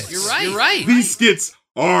his skits. You're right. These skits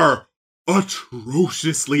are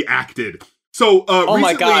atrociously acted. So, oh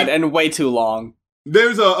my god, and way too long.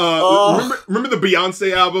 There's remember the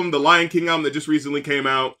Beyonce album, the Lion King album that just recently came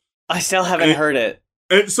out? I still haven't heard it.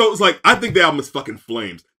 And so it's like, I think the album is fucking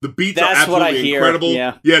flames. The beats are absolutely incredible.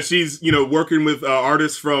 Yeah, she's, working with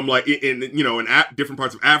artists from like in different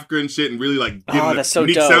parts of Africa and shit, and really like giving a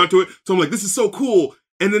unique sound to it. So I'm like, this is so cool.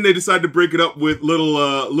 And then they decide to break it up with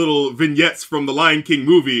little vignettes from the Lion King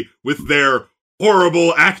movie with their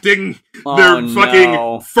horrible acting, their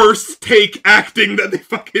fucking first take acting that they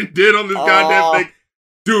fucking did on this goddamn thing.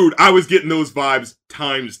 Dude, I was getting those vibes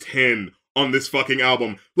times 10 on this fucking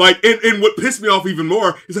album. Like, and what pissed me off even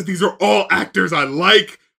more is that these are all actors I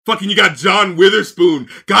like. Fucking, you got John Witherspoon,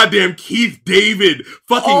 goddamn Keith David,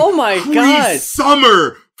 fucking Cree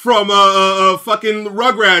Summer from fucking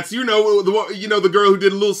Rugrats. The girl who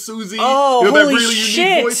did Little Susie. Oh, that holy really shit!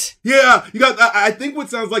 Unique voice. Yeah, you got I think what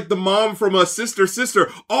sounds like the mom from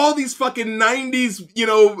Sister. All these fucking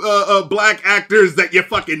 90s, black actors that you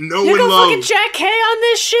fucking know and love. Fucking Jack K on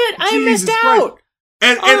this shit. I missed out.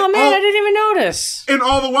 And I didn't even notice. And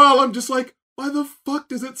all the while, I'm just like, why the fuck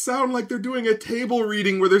does it sound like they're doing a table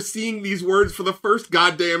reading where they're seeing these words for the first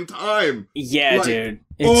goddamn time? Yeah, dude.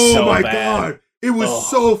 It's so bad. God. It was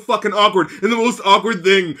so fucking awkward. And the most awkward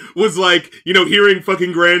thing was like, hearing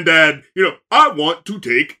fucking Granddad, I want to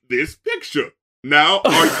take this picture. Now,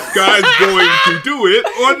 are you guys going to do it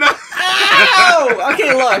or not? Ow!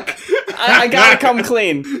 Okay, look. I gotta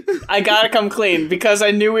come clean. Because I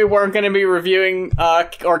knew we weren't going to be reviewing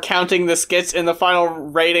or counting the skits in the final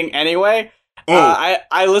rating anyway.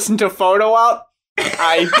 I listened to Photo Op.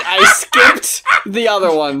 I skipped the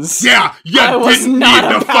other ones. Yeah, I was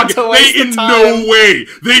not about to waste the time.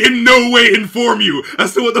 They in no way inform you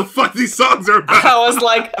as to what the fuck these songs are about. I was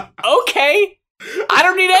like, okay, I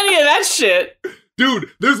don't need any of that shit. Dude,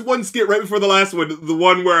 there's one skit right before the last one, the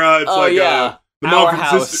one where it's the mom Our from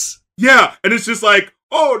House. Sister. Yeah, and it's just like,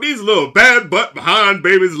 oh, these little bad butt behind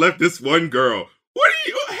babies left this one girl.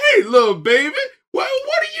 Hey, little baby, what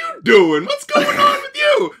are you doing? What's going on with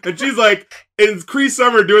you? And she's like, and Cree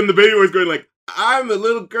Summer doing the baby voice going like, I'm a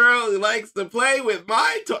little girl who likes to play with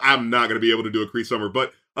my toy. I'm not going to be able to do a Cree Summer,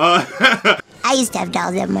 but I used to have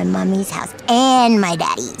dolls at my mommy's house and my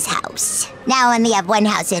daddy's house. Now I only have one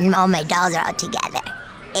house and all my dolls are all together.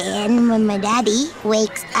 And when my daddy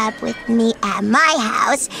wakes up with me at my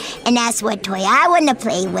house and asks what toy I want to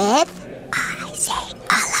play with, I say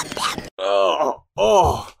all of them.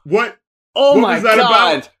 Oh. What? Oh what my was that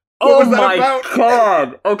God. About? What was that my about?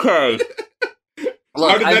 God. Okay. Look,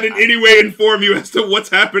 how did that in any way inform you as to what's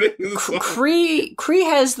happening in the song? Cree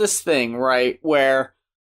has this thing, right, where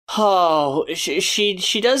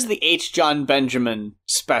she does the H. John Benjamin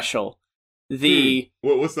special.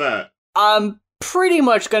 What's that? I'm pretty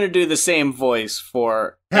much gonna do the same voice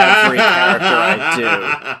for every character I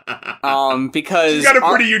do. Because she's got a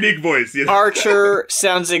pretty unique voice. You know? Archer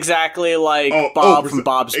sounds exactly like Bob from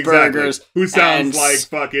Bob's Burgers. Who sounds like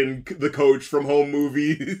fucking the coach from Home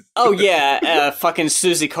Movies. Oh yeah, fucking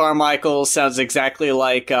Susie Carmichael sounds exactly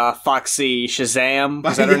like Foxy Shazam.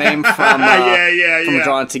 Is that her name? From from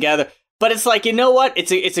Drawn Together. But it's like, you know what?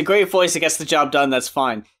 It's a great voice. It gets the job done. That's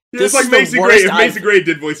fine. Yeah, it's like Macy Gray. If Macy Gray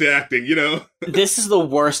did voice acting, you know. This is the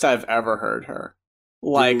worst I've ever heard her.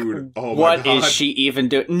 Like, dude, what is she even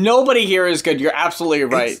doing? Nobody here is good. You're absolutely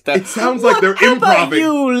right. It sounds like they're How about improvising.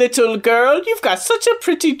 you, little girl? You've got such a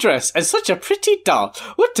pretty dress and such a pretty doll.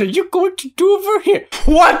 What are you going to do over here?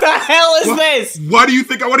 What the hell is this? Why do you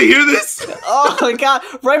think I want to hear this? Oh my God.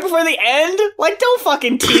 Right before the end? Like, don't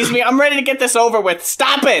fucking tease me. I'm ready to get this over with.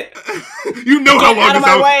 Stop it. You know how long out of this my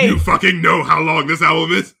album way. You fucking know how long this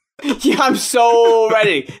album is. Yeah, I'm so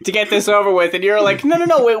ready to get this over with, and you're like,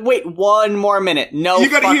 no, wait, one more minute. No, you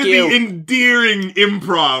gotta fuck hear you. the endearing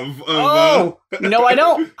improv of, no, I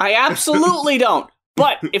don't. I absolutely don't.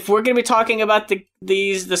 But if we're gonna be talking about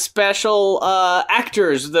the special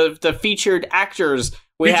actors, the featured actors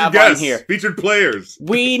we featured have guests, on here, featured players,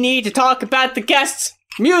 we need to talk about the guests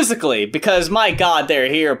musically, because my God,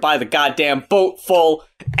 they're here by the goddamn boat full.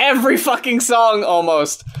 Every fucking song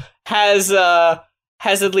almost has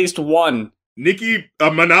at least one. Nicki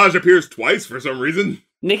Minaj appears twice for some reason.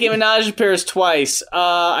 Nicki Minaj appears twice.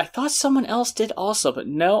 I thought someone else did also, but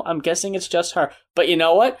no, I'm guessing it's just her. But you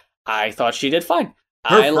know what? I thought she did fine.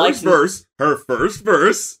 Her first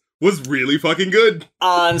verse was really fucking good.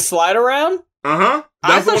 On Slide Around? Uh-huh.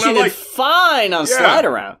 I thought she did fine on Slide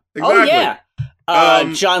Around. Exactly. Oh,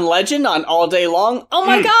 yeah. John Legend on All Day Long. Oh,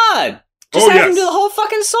 my God. Just have him do the whole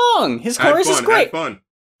fucking song. His chorus is great. Had fun.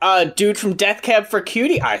 Dude from Death Cab for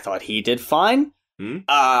Cutie, I thought he did fine.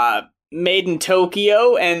 Made in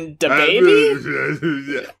Tokyo and the baby.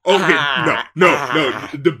 Okay, no.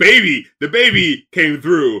 The baby came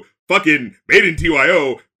through. Fucking Made in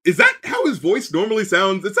TYO. Is that how his voice normally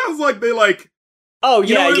sounds? It sounds like they like. Oh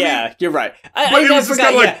you know what yeah, I mean? you're right. But I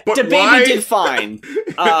forgot. like, but the baby why? did fine.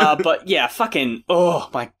 But yeah, fucking. Oh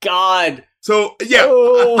my God. So yeah,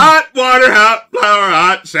 hot water, hot flower,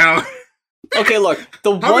 hot shower. Okay, look,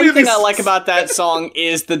 the one thing I like about that song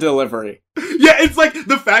is the delivery. Yeah, it's like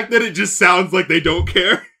the fact that it just sounds like they don't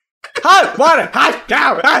care. Hot water, hot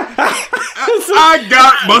shower. I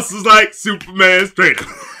got muscles like Superman's trainer.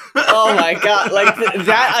 Oh my God, like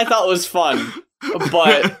that I thought was fun.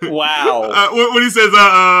 But wow. When he says,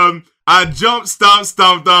 I jumped,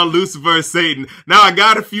 stomped on Lucifer, Satan. Now I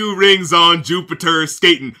got a few rings on Jupiter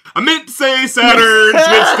skating. I meant to say Saturn,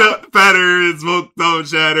 switched up patterns, smoked on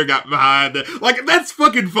shatter, got behind the... Like, that's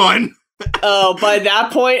fucking fun. Oh, by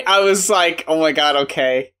that point, I was like, oh my God,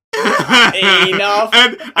 okay. Enough.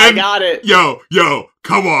 And I got it. Yo,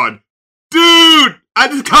 come on. Dude! I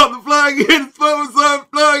just caught the flag and the phone was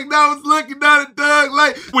unplugged. Now I was looking down at Doug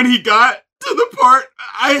like... When he got to the part,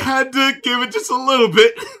 I had to give it just a little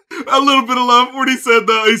bit of love when he said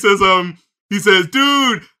he says,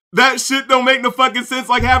 dude, that shit don't make no fucking sense,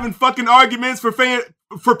 like having fucking arguments for paying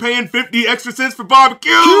 50 extra cents for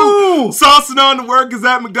barbecue. Saucing on the workers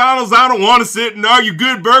at McDonald's. I don't want to sit and argue.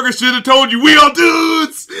 Good Burger should have told you we all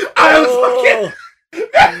dudes. I was fucking...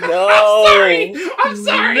 No. I'm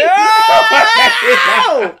sorry.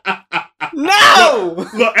 No.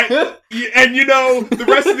 Look, and you know, the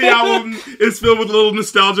rest of the album is filled with little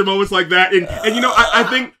nostalgia moments like that. And you know, I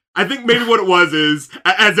think maybe what it was is,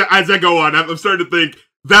 as I go on, I'm starting to think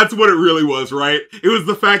that's what it really was, right? It was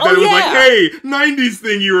the fact that it was like, hey, 90s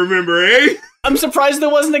thing you remember, eh? I'm surprised there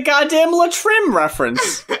wasn't a goddamn La Trim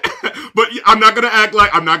reference. But I'm not gonna act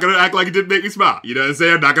like it didn't make me smile. You know what I'm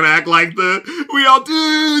saying? I'm not gonna act like we all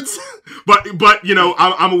dudes. But you know,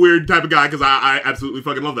 I'm a weird type of guy because I absolutely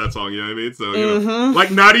fucking love that song. You know what I mean? So you know,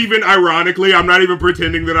 like not even ironically, I'm not even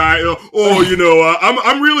pretending that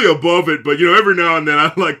I'm really above it. But you know, every now and then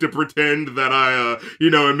I like to pretend that I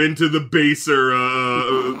am into the baser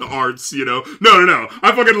arts. You know, no,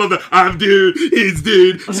 I fucking love that. I'm dude, he's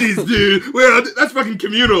dude, she's dude, we're yeah, that's fucking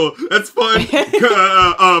communal. That's fun.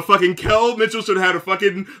 Fucking Kel Mitchell should have had a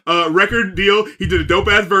fucking record deal. He did a dope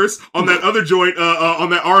ass verse on that other joint, on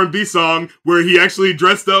that R&B song where he actually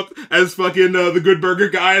dressed up as fucking the Good Burger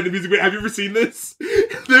guy in the music video. Have you ever seen this?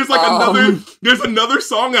 There's like there's another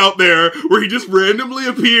song out there where he just randomly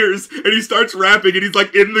appears and he starts rapping and he's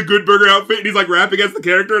like in the Good Burger outfit and he's like rapping as the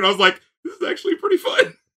character, and I was like, this is actually pretty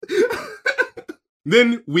fun.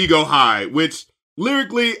 Then We Go High, which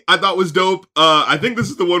lyrically I thought was dope. I think this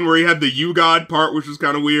is the one where he had the You God part, which was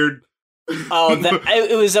kind of weird. Oh,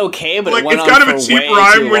 it was okay, but like it went it's kind of a cheap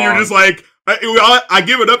rhyme when you're long. just like, I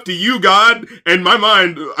give it up to you, God. And my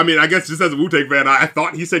mind, I mean, I guess just as a Wu-Tang fan, I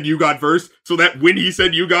thought he said you, God first, so that when he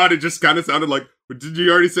said you, God, it just kind of sounded like, did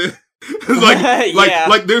you already say? It's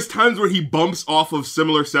like there's times where he bumps off of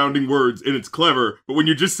similar sounding words and it's clever, but when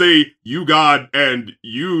you just say you, God, and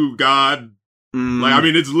you, God, like, I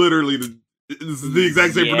mean, it's literally it's the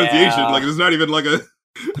exact same pronunciation. Like, it's not even like a.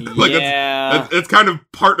 Like that's kind of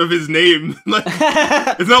part of his name. Like,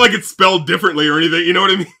 it's not like it's spelled differently or anything. You know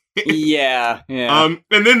what I mean? Yeah.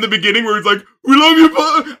 And then the beginning where it's like, "We love you,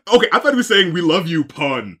 pun." Okay, I thought he was saying "We love you,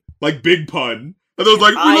 pun," like big pun. And I was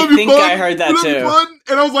like, "We love you, pun." I think I heard that we love too. You, pun.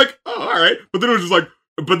 And I was like, "Oh, all right." But then it was just like,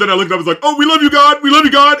 but then I looked up, I was like, "Oh, we love you, God. We love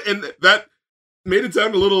you, God," and that made it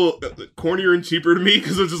sound a little cornier and cheaper to me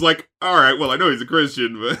because it was just like, all right, well, I know he's a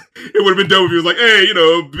Christian, but it would have been dope if he was like, hey, you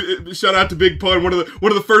know, shout out to Big Pun, one of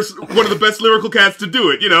the best lyrical cats to do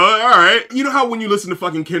it, you know, all right. You know how when you listen to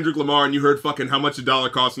fucking Kendrick Lamar and you heard fucking How Much a Dollar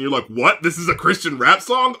Costs and you're like, what? This is a Christian rap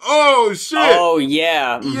song? Oh, shit. Oh,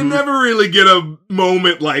 yeah. You never really get a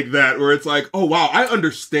moment like that where it's like, oh, wow, I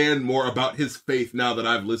understand more about his faith now that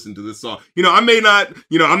I've listened to this song. You know, I may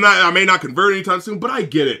not convert anytime soon, but I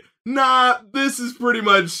get it. Nah, this is pretty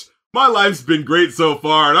much, my life's been great so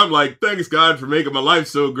far, and I'm like, thanks God for making my life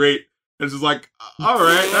so great. And it's just like, all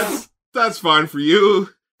right, that's fine for you.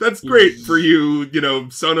 That's great for you, you know,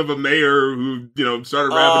 son of a mayor who, you know,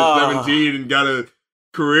 started rapping at 17 and got a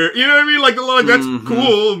career. You know what I mean? Like that's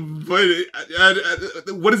cool,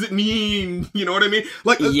 but what does it mean? You know what I mean?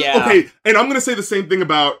 Like, okay, and I'm gonna say the same thing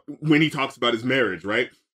about when he talks about his marriage,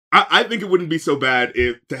 right? I think it wouldn't be so bad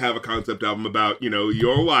to have a concept album about, you know,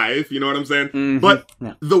 your wife, you know what I'm saying? But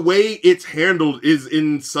the way it's handled is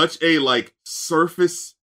in such a, like,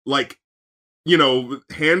 surface, like, you know,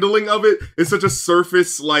 handling of it is such a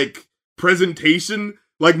surface, like, presentation.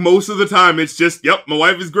 Like, most of the time, it's just, yep, my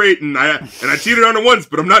wife is great, and I cheated on her once,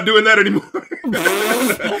 but I'm not doing that anymore.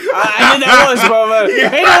 I did that once, but I ain't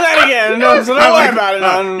doing that again. No, so don't worry about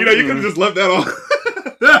it. You know, you could have just left that off.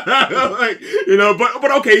 Like, you know,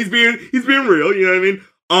 but okay, he's being real, you know what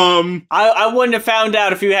I mean? I wouldn't have found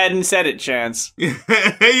out if you hadn't said it, Chance. Yeah,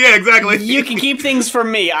 exactly. You can keep things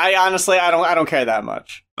from me. I honestly don't care that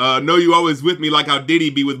much. Know you always with me like how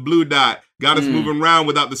Diddy be with Blue Dot. Got us moving around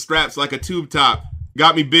without the straps like a tube top.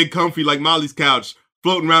 Got me big comfy like Molly's couch.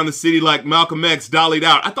 Floating around the city like Malcolm X dollied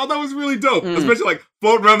out. I thought that was really dope. Especially like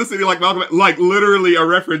floating around the city like Malcolm X. Like literally a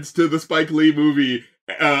reference to the Spike Lee movie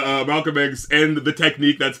Malcolm X and the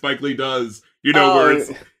technique that Spike Lee does, you know, where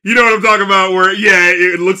it's, you know what I'm talking about, where,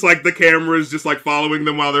 it looks like the camera is just, like, following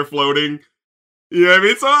them while they're floating. You know what I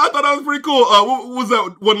mean? So I thought that was pretty cool. What was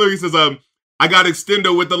that one lyric? He says, I got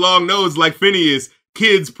extendo with the long nose like Phineas.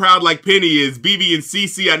 Kids proud like Penny is. BB and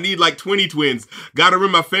CC, I need like 20 twins. Gotta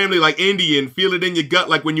run my family like Indian. Feel it in your gut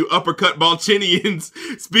like when you uppercut Balchinians.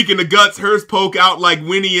 Speaking of guts, hers poke out like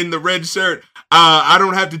Winnie in the red shirt. I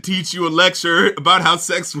don't have to teach you a lecture about how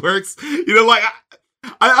sex works. You know, like,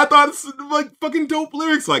 I thought it's like fucking dope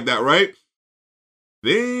lyrics like that, right?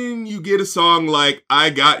 Then you get a song like I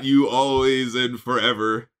Got You Always and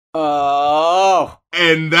Forever. Oh.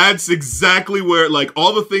 And that's exactly where, like,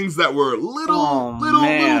 all the things that were little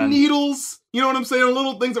needles, you know what I'm saying?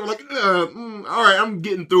 Little things that were like, all right, I'm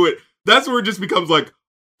getting through it. That's where it just becomes like,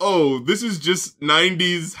 oh, this is just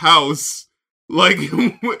 90s house. Like,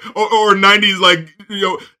 or 90s, like, you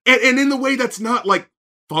know, and in the way that's not, like,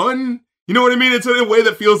 fun. You know what I mean? It's in a way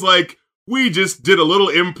that feels like we just did a little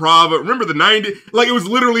improv. Remember the 90s? Like, it was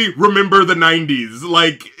literally remember the 90s.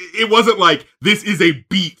 Like, it wasn't like, this is a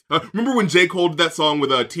beat. Remember when J. Cole did that song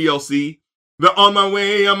with TLC? The on my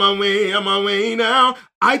way, on my way, on my way now?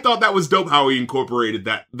 I thought that was dope how he incorporated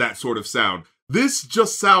that sort of sound. This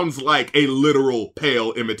just sounds like a literal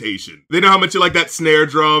Pale imitation. They know how much you like that snare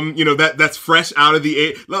drum, you know, that's fresh out of the,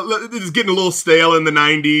 it's getting a little stale in the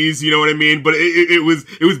 90s, you know what I mean? But it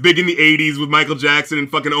was big in the 80s with Michael Jackson and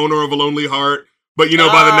fucking Owner of a Lonely Heart. But by the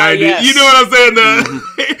 90s, yes. you know what I'm saying?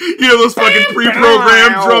 Those fucking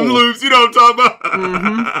pre-programmed drum loops, you know what I'm talking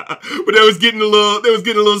about? But that was getting a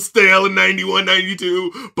little stale in 91,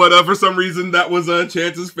 92. But for some reason, that was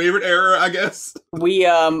Chance's favorite era, I guess.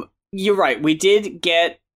 You're right. We did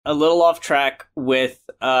get a little off track with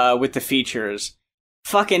the features.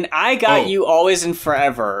 Fucking I Got You Always and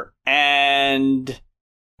Forever, and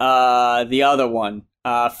the other one,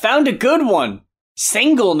 Found a Good One,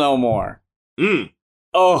 Single No More.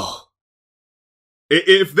 Oh,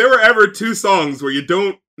 if there were ever two songs where you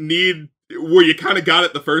kind of got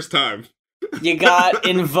it the first time, you got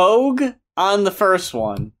In Vogue on the first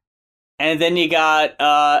one, and then you got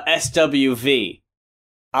SWV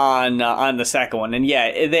on the second one, and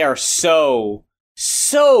yeah, they are so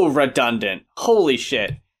redundant. Holy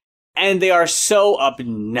shit. And they are so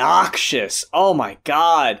obnoxious. Oh my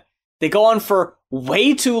god. They go on for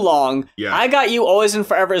way too long. Yeah. I Got You Always and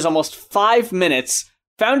Forever is almost 5 minutes.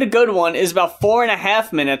 Found a Good One is about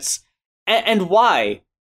 4.5 minutes. And why?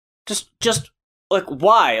 Just like,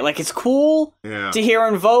 why? Like, it's cool to hear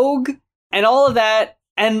In Vogue and all of that.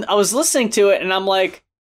 And I was listening to it and I'm like,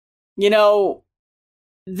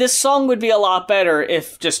 this song would be a lot better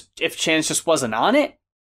if Chance just wasn't on it.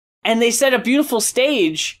 And they set a beautiful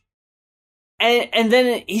stage, and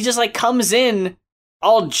then he just like comes in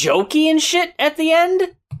all jokey and shit at the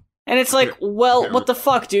end, and it's like, well, what the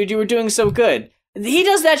fuck, dude? You were doing so good. He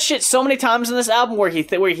does that shit so many times in this album where he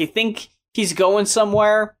think he's going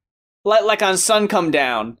somewhere, like on Sun Come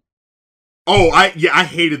Down. Oh, I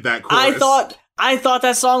hated that chorus. I thought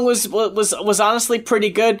that song was honestly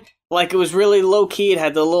pretty good. Like, it was really low-key. It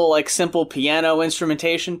had the little, like, simple piano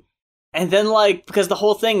instrumentation. And then, like, because the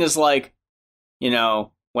whole thing is, like,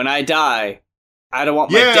 when I die, I don't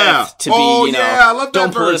want my death to be, I love that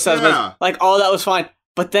don't verse, politicize my... Like, all that was fine.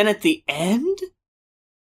 But then at the end,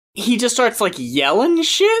 he just starts, like, yelling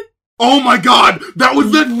shit? Oh my god! That was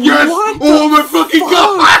the... Yes! Oh my fucking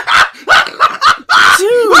god!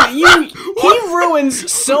 Dude, he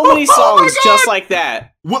ruins so many songs just like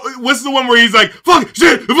that. What's the one where he's like, fuck,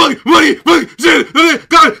 shit, fuck, money, fuck, shit,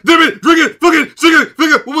 god damn it, drink it, fucking, sugar,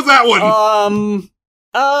 what was that one?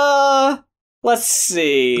 Let's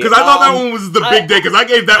see. Because I thought that one was the big day, because I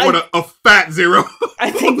gave that one a fat 0.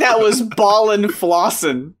 I think that was Ballin'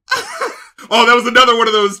 Flossin'. Oh, that was another one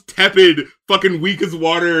of those tepid, fucking weak as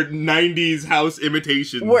water 90s house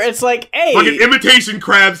imitations. Where it's like, hey... Fucking imitation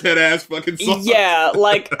crab's head ass fucking song. Yeah,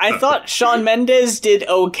 like, I thought Shawn Mendes did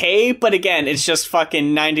okay, but again, it's just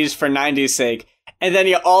fucking 90s for 90s sake. And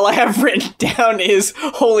then all I have written down is,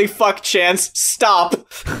 holy fuck, Chance, stop.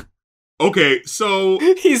 Okay, so...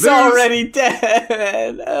 He's already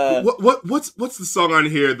dead. What's the song on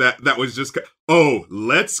here that was just... Oh,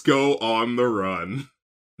 Let's Go on the Run.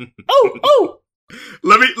 Oh!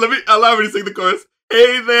 Allow me to sing the chorus.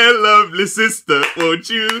 Hey there, lovely sister, won't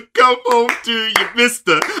you come home to your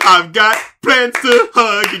mister? I've got plans to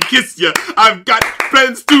hug and kiss ya. I've got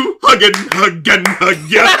plans to hug and hug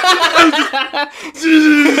ya.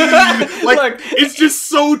 Like, look, it's just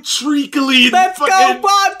so treacly. Let's go on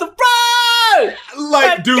the road!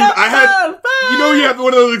 Like, dude, I had... you have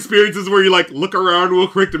one of those experiences where you, like, look around real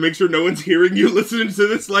quick to make sure no one's hearing you listening to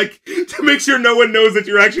this, like, to make sure no one knows that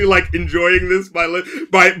you're actually, like, enjoying this by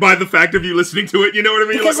the fact of you listening to it, you know what I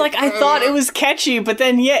mean? Because, like I thought it was catchy, but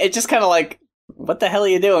then, it just kind of like, what the hell are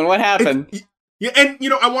you doing? What happened? Yeah, and,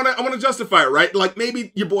 I want to justify it, right? Like,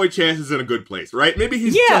 maybe your boy Chance is in a good place, right? Maybe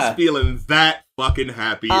he's just feeling that fucking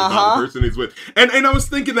happy about the person he's with. And I was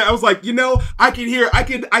thinking that, I was like, I could hear,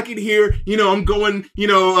 I'm going,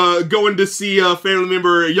 going to see a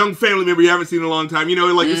young family member you haven't seen in a long time,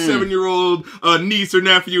 like your 7-year-old niece or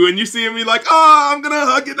nephew, and you see him, you're like, oh, I'm gonna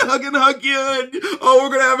hug you, and oh, we're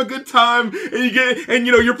gonna have a good time, and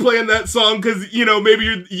you're playing that song because,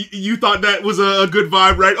 maybe you thought that was a good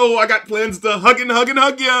vibe, right? Oh, I got plans to hug you,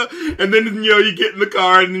 and then, you get in the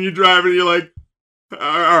car, and then you drive, and you're like, all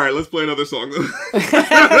right, let's play another song.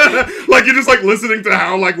 Like, you're just, like, listening to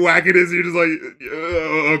how, like, whack it is. You're just like,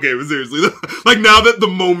 okay, but seriously. Like, now that the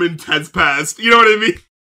moment has passed. You know what I mean?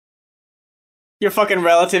 Your fucking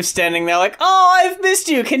relative standing there like, oh, I've missed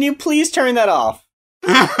you. Can you please turn that off?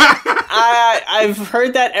 I've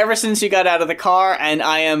heard that ever since you got out of the car, and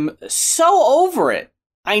I am so over it.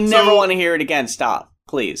 I never want to hear it again. Stop,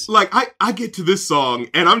 please. Like, I get to this song,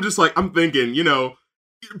 and I'm just like, I'm thinking,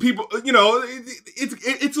 people,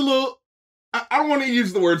 it's a little, I don't want to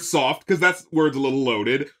use the word soft, because that word's a little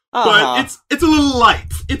loaded, but it's a little light.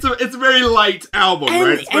 It's a very light album,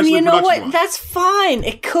 right? Especially and you know what? production-wise. That's fine.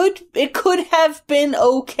 It could have been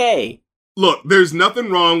okay. Look, there's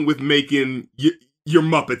nothing wrong with making your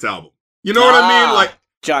Muppets album. You know what I mean? Like,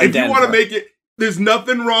 John if Denver. you want to make it, there's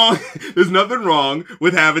nothing wrong. There's nothing wrong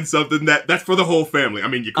with having something that's for the whole family. I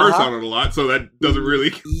mean, you curse on it a lot, so that doesn't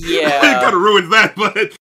really. Yeah. It kind of ruins that.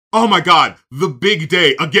 But oh my god, the big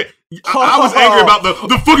day again. I was angry about the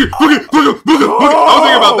fucking. I was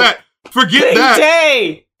angry about that. Forget Big that.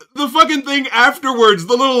 day. The fucking thing afterwards,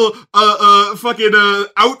 the little fucking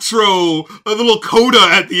outro, a little coda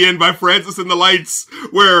at the end by Francis and the Lights,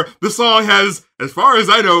 where the song has, as far as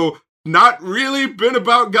I know, not really been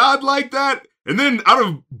about God like that. And then out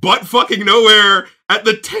of butt fucking nowhere, at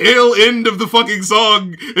the tail end of the fucking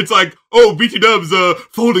song, it's like, oh, BT Dubs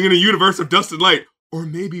folding in a universe of dust and light. Or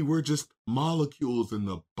maybe we're just molecules in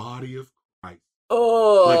the body of Christ.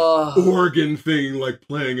 Oh. Like organ thing, like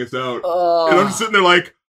playing us out. And I'm just sitting there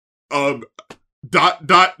like, dot,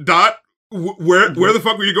 where the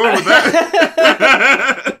fuck were you going with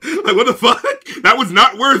that? Like, what the fuck? That was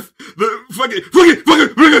not worth the fucking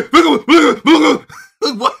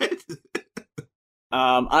what?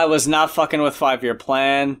 I was not fucking with 5-year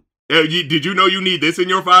plan. Did you know you need this in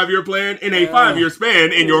your 5-year plan? In a 5-year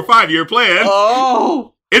span, in your 5-year plan.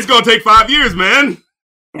 Oh! It's gonna take 5 years, man.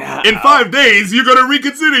 In 5 days, you're gonna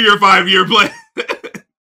reconsider your 5-year plan.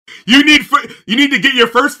 You need to get your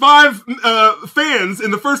first 5 fans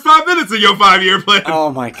in the first 5 minutes of your 5-year plan. Oh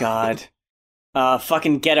my god.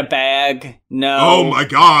 Fucking Get a Bag. No. Oh my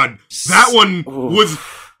god. That one was...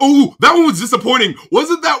 Oh, that one was disappointing.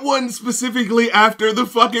 Wasn't that one specifically after the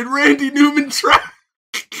fucking Randy Newman track?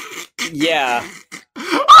 Yeah.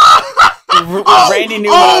 Randy Newman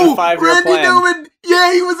on 5-year plan. Randy Newman!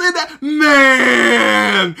 Yeah, he was in that.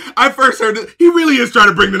 Man! I first heard it. He really is trying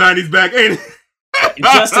to bring the 90s back, ain't he?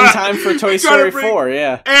 Just in time for Toy Story 4,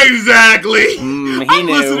 yeah. Exactly. He knew. I'm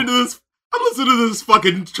listening to this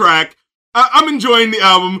fucking track. I'm enjoying the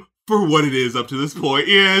album for what it is up to this point.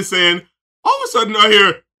 Yeah, saying all of a sudden I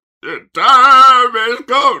hear, time has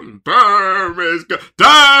come, time has come,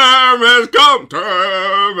 time has come,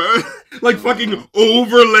 time has... Like fucking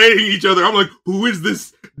overlaying each other. I'm like, who is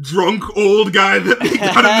this drunk old guy that they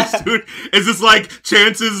got in the studio? Is this like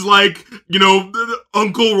Chance's, like, you know,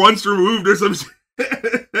 uncle once removed or some shit?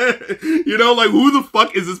 You know, like, who the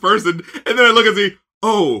fuck is this person? And then I look and see,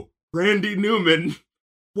 oh, Randy Newman.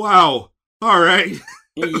 Wow. All right.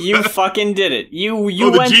 You fucking did it. You went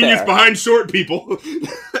there. The genius behind short people.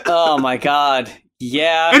 Oh my god.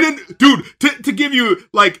 Yeah. And then, dude, to give you,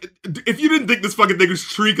 like, if you didn't think this fucking thing was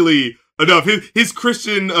treacly enough, his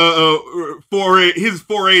Christian foray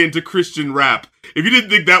into Christian rap, if you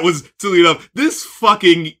didn't think that was silly enough, this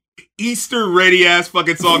fucking Easter ready ass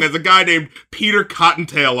fucking song has a guy named Peter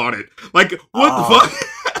Cottontail on it. Like, what the fuck?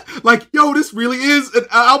 Like, yo, this really is an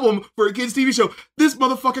album for a kids' TV show. This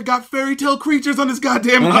motherfucker got fairy tale creatures on his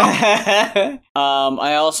goddamn album.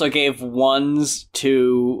 I also gave ones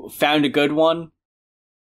to Found a Good One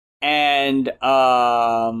and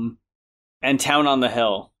Town on the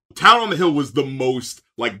Hill. Town on the Hill was the most,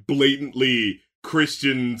 like, blatantly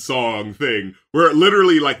Christian song thing, where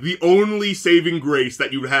literally, like, the only saving grace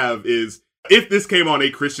that you'd have is, if this came on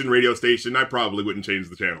a Christian radio station, I probably wouldn't change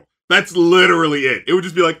the channel. That's literally it. It would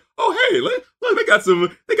just be like, oh hey, look, they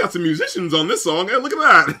got some musicians on this song. Hey, look at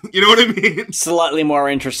that. You know what I mean? Slightly more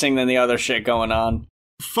interesting than the other shit going on.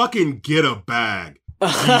 Fucking Get a Bag.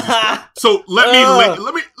 So let me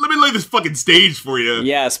lay this fucking stage for you.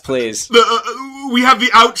 Yes, please. We have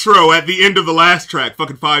the outro at the end of the last track,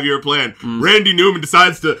 fucking 5-year plan. Randy Newman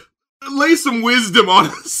decides to lay some wisdom on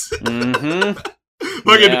us.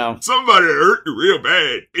 Fucking somebody hurt you real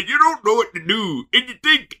bad, and you don't know what to do, and you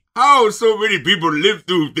think, how so many people live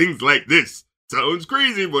through things like this? Sounds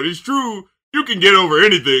crazy, but it's true. You can get over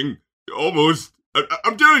anything. Almost.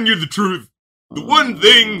 I'm telling you the truth. The one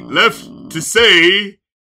thing left to say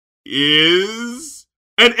is...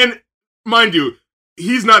 And mind you,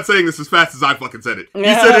 he's not saying this as fast as I fucking said it. He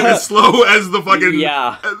said it as slow as the fucking...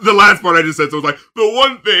 Yeah. The last part I just said. So it's like, the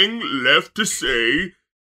one thing left to say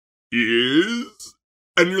is...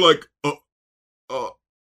 And you're like,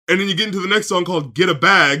 and then you get into the next song called Get a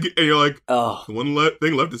Bag, and you're like, the one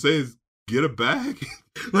thing left to say is, get a bag?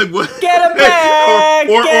 Like, what? Get a bag!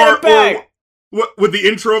 Get a bag! What, with the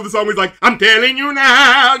intro of the song, he's like, I'm telling you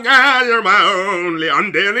now, you're my only,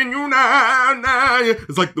 I'm telling you now.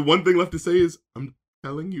 It's like, the one thing left to say is, I'm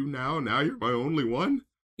telling you now you're my only one?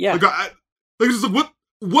 Yeah. Like, it's just like,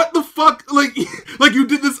 what the fuck? Like you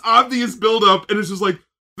did this obvious build-up, and it's just like,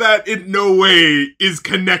 that in no way is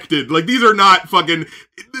connected. Like, these are not fucking,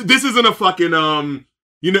 this isn't a fucking,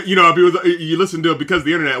 you know, people, you listen to it because of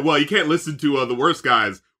the internet. Well, you can't listen to The Worst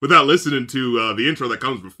Guys without listening to the intro that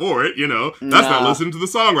comes before it, you know. That's not listening to the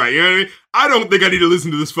song right, you know what I mean? I don't think I need to listen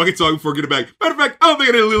to this fucking song before Get It Back. Matter of fact, I don't think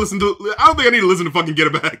I need to listen to fucking Get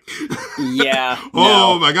It Back. Yeah.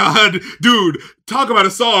 Oh my god. Dude, talk about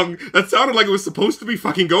a song that sounded like it was supposed to be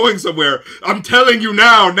fucking going somewhere. I'm telling you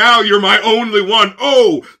now you're my only one.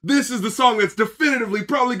 Oh, this is the song that's definitively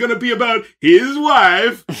probably gonna be about his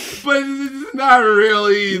wife, but it's not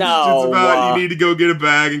really. No. It's about you need to go get a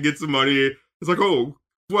bag and get some money. It's like, oh,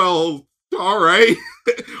 well, alright.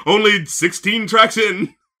 Only 16 tracks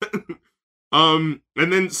in. And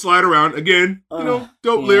then Slide Around again, you know,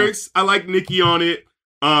 dope lyrics. I like Nicki on it.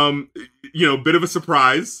 You know, bit of a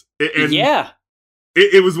surprise. And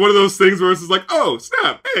it was one of those things where it's just like, oh,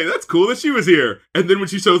 snap, hey, that's cool that she was here. And then when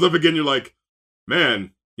she shows up again, you're like,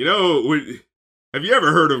 man, you know, have you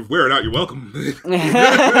ever heard of Wearing Out Your Welcome? It's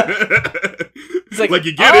like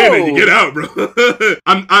you get in and you get out, bro.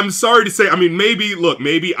 I'm sorry to say, I mean,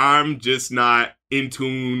 maybe I'm just not in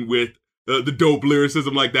tune with the dope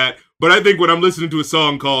lyricism like that. But I think when I'm listening to a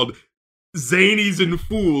song called Zanies and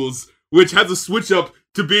Fools, which has a switch up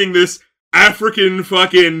to being this African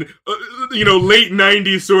fucking, you know, late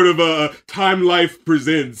 90s sort of Time Life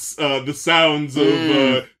presents the sounds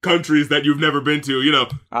of countries that you've never been to, you know.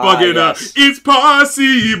 It's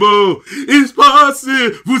possible,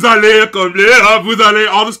 vous allez comme l'air, vous allez,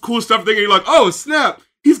 all this cool stuff thinking, you're like, oh, snap,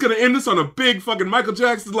 he's gonna end this on a big fucking Michael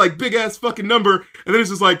Jackson, like, big-ass fucking number, and then it's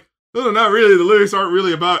just like, no, not really. The lyrics aren't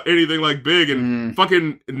really about anything like big, and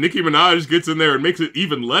fucking Nicki Minaj gets in there and makes it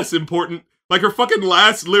even less important. Like her fucking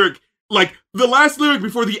last lyric, like the last lyric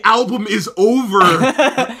before the album is over,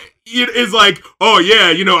 it is like, oh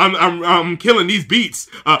yeah, you know, I'm killing these beats.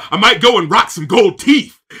 I might go and rock some gold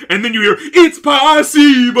teeth, and then you hear it's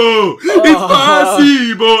possible, it's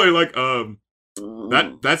possible, and like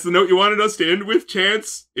that's the note you wanted us to end with,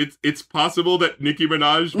 Chance. It's possible that Nicki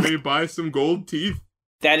Minaj may buy some gold teeth.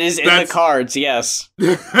 That's in the cards, yes.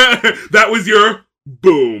 That was your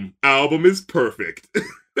boom. Album is perfect.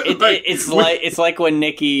 It's like when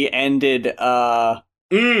Nicki ended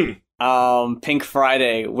Pink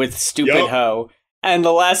Friday with Stupid Ho. And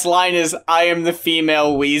the last line is, I am the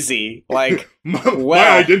female Wheezy. Like,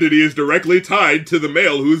 my identity is directly tied to the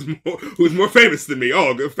male who's more famous than me.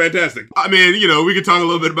 Oh, fantastic. I mean, you know, we could talk a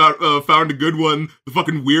little bit about Found a Good One, the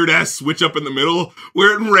fucking weird-ass switch up in the middle,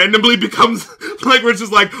 where it randomly becomes, like, where it's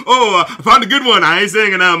just like, oh, I found a good one, I ain't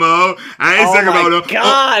singing no more, I ain't singing about it. Oh my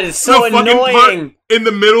god, it's so annoying. In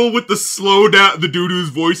the middle with the slow down, the dude whose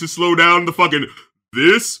voice is slow down, the fucking,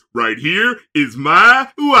 this right here is my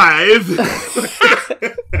wife.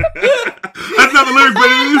 That's not the lyric, but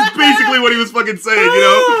it is basically what he was fucking saying, you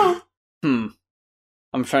know?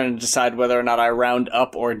 I'm trying to decide whether or not I round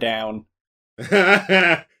up or down.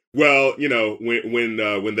 Well, you know,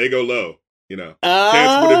 when they go low, you know,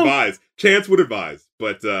 Chance would advise,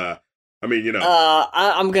 but I mean, you know,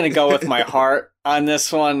 I'm gonna go with my heart on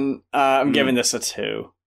this one. I'm giving this a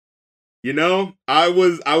 2. You know, I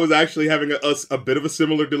was actually having a bit of a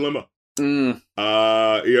similar dilemma. You know,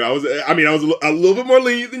 I was a little bit more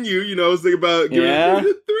lenient than you. You know, I was thinking about giving it a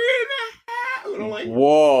 3.5. And I'm like,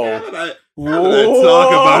 whoa. Now that I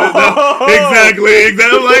talk about it now, exactly.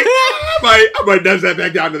 I'm like, I might nudge that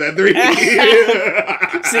back down to that 3.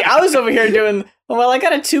 See, I was over here doing, well, I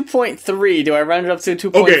got a 2.3. Do I round it up to a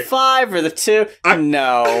 2.5 or the 2?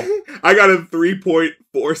 No. I got a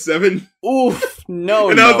 3.47. Oof. No,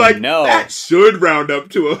 and I was like, that should round up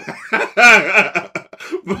to a...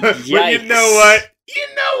 but you know what?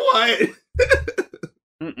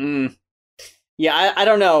 Mm-mm. Yeah, I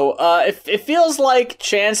don't know. It feels like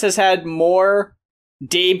Chance has had more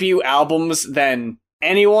debut albums than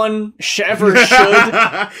anyone ever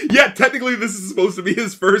should. Yeah, technically this is supposed to be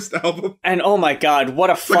his first album. And oh my god, what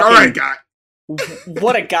a fucking... Like, alright, guy.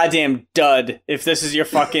 What a goddamn dud if this is your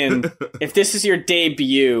fucking... if this is your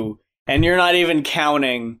debut, and you're not even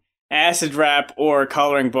counting Acid Rap or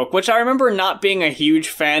Coloring Book, which I remember not being a huge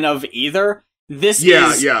fan of either. This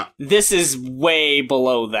is way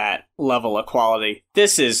below that level of quality.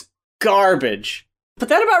 This is garbage. But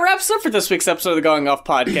that about wraps up for this week's episode of the Going Off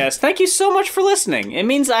Podcast. Thank you so much for listening. It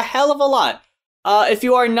means a hell of a lot. If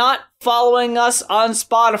you are not following us on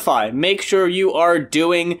Spotify, make sure you are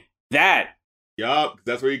doing that. Yup,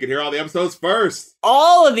 that's where you can hear all the episodes first.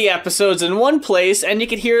 All of the episodes in one place, and you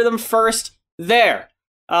can hear them first there.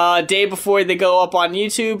 Day before they go up on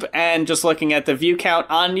YouTube, and just looking at the view count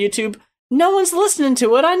on YouTube, no one's listening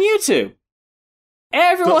to it on YouTube.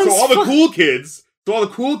 Everyone's so all the cool kids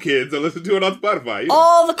are listening to it on Spotify. You know?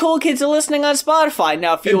 All the cool kids are listening on Spotify.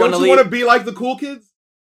 Now, if you want to want to be like the cool kids?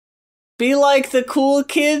 Be like the cool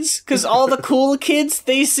kids, because all the cool kids,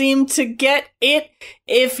 they seem to get it.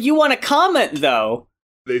 If you want to comment, though...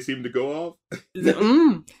 They seem to go off?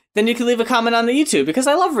 Then you can leave a comment on the YouTube, because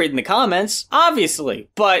I love reading the comments,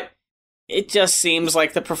 obviously. But it just seems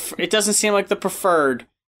like it doesn't seem like the preferred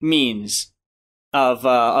means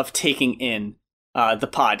of taking in the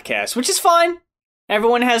podcast, which is fine.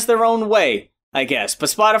 Everyone has their own way, I guess. But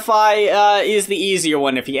Spotify is the easier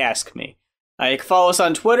one, if you ask me. You can follow us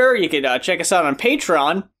on Twitter. You can check us out on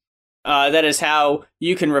Patreon. That is how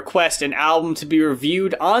you can request an album to be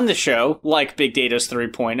reviewed on the show, like Big Data's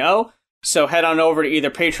 3.0. So head on over to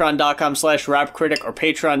either patreon.com/rapcritic or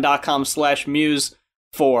patreon.com/muse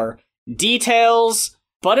for details.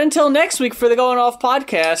 But until next week for the Going Off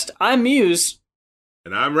podcast, I'm Muse.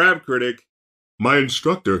 And I'm Rap Critic. My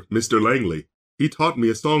instructor, Mr. Langley, he taught me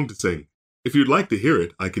a song to sing. If you'd like to hear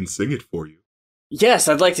it, I can sing it for you. Yes,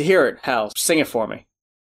 I'd like to hear it. Hal, sing it for me.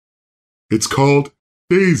 It's called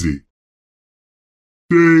Daisy.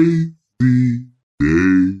 Daisy,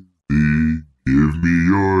 Daisy, give me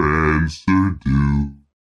your answer due.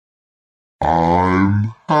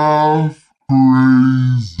 I'm half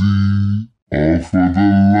crazy, all for the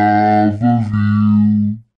love of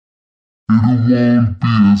you. It won't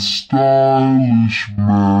be a stylish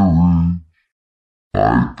marriage.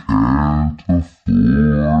 I can't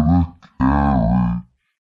afford a carriage.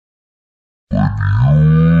 But you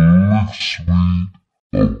look sweet,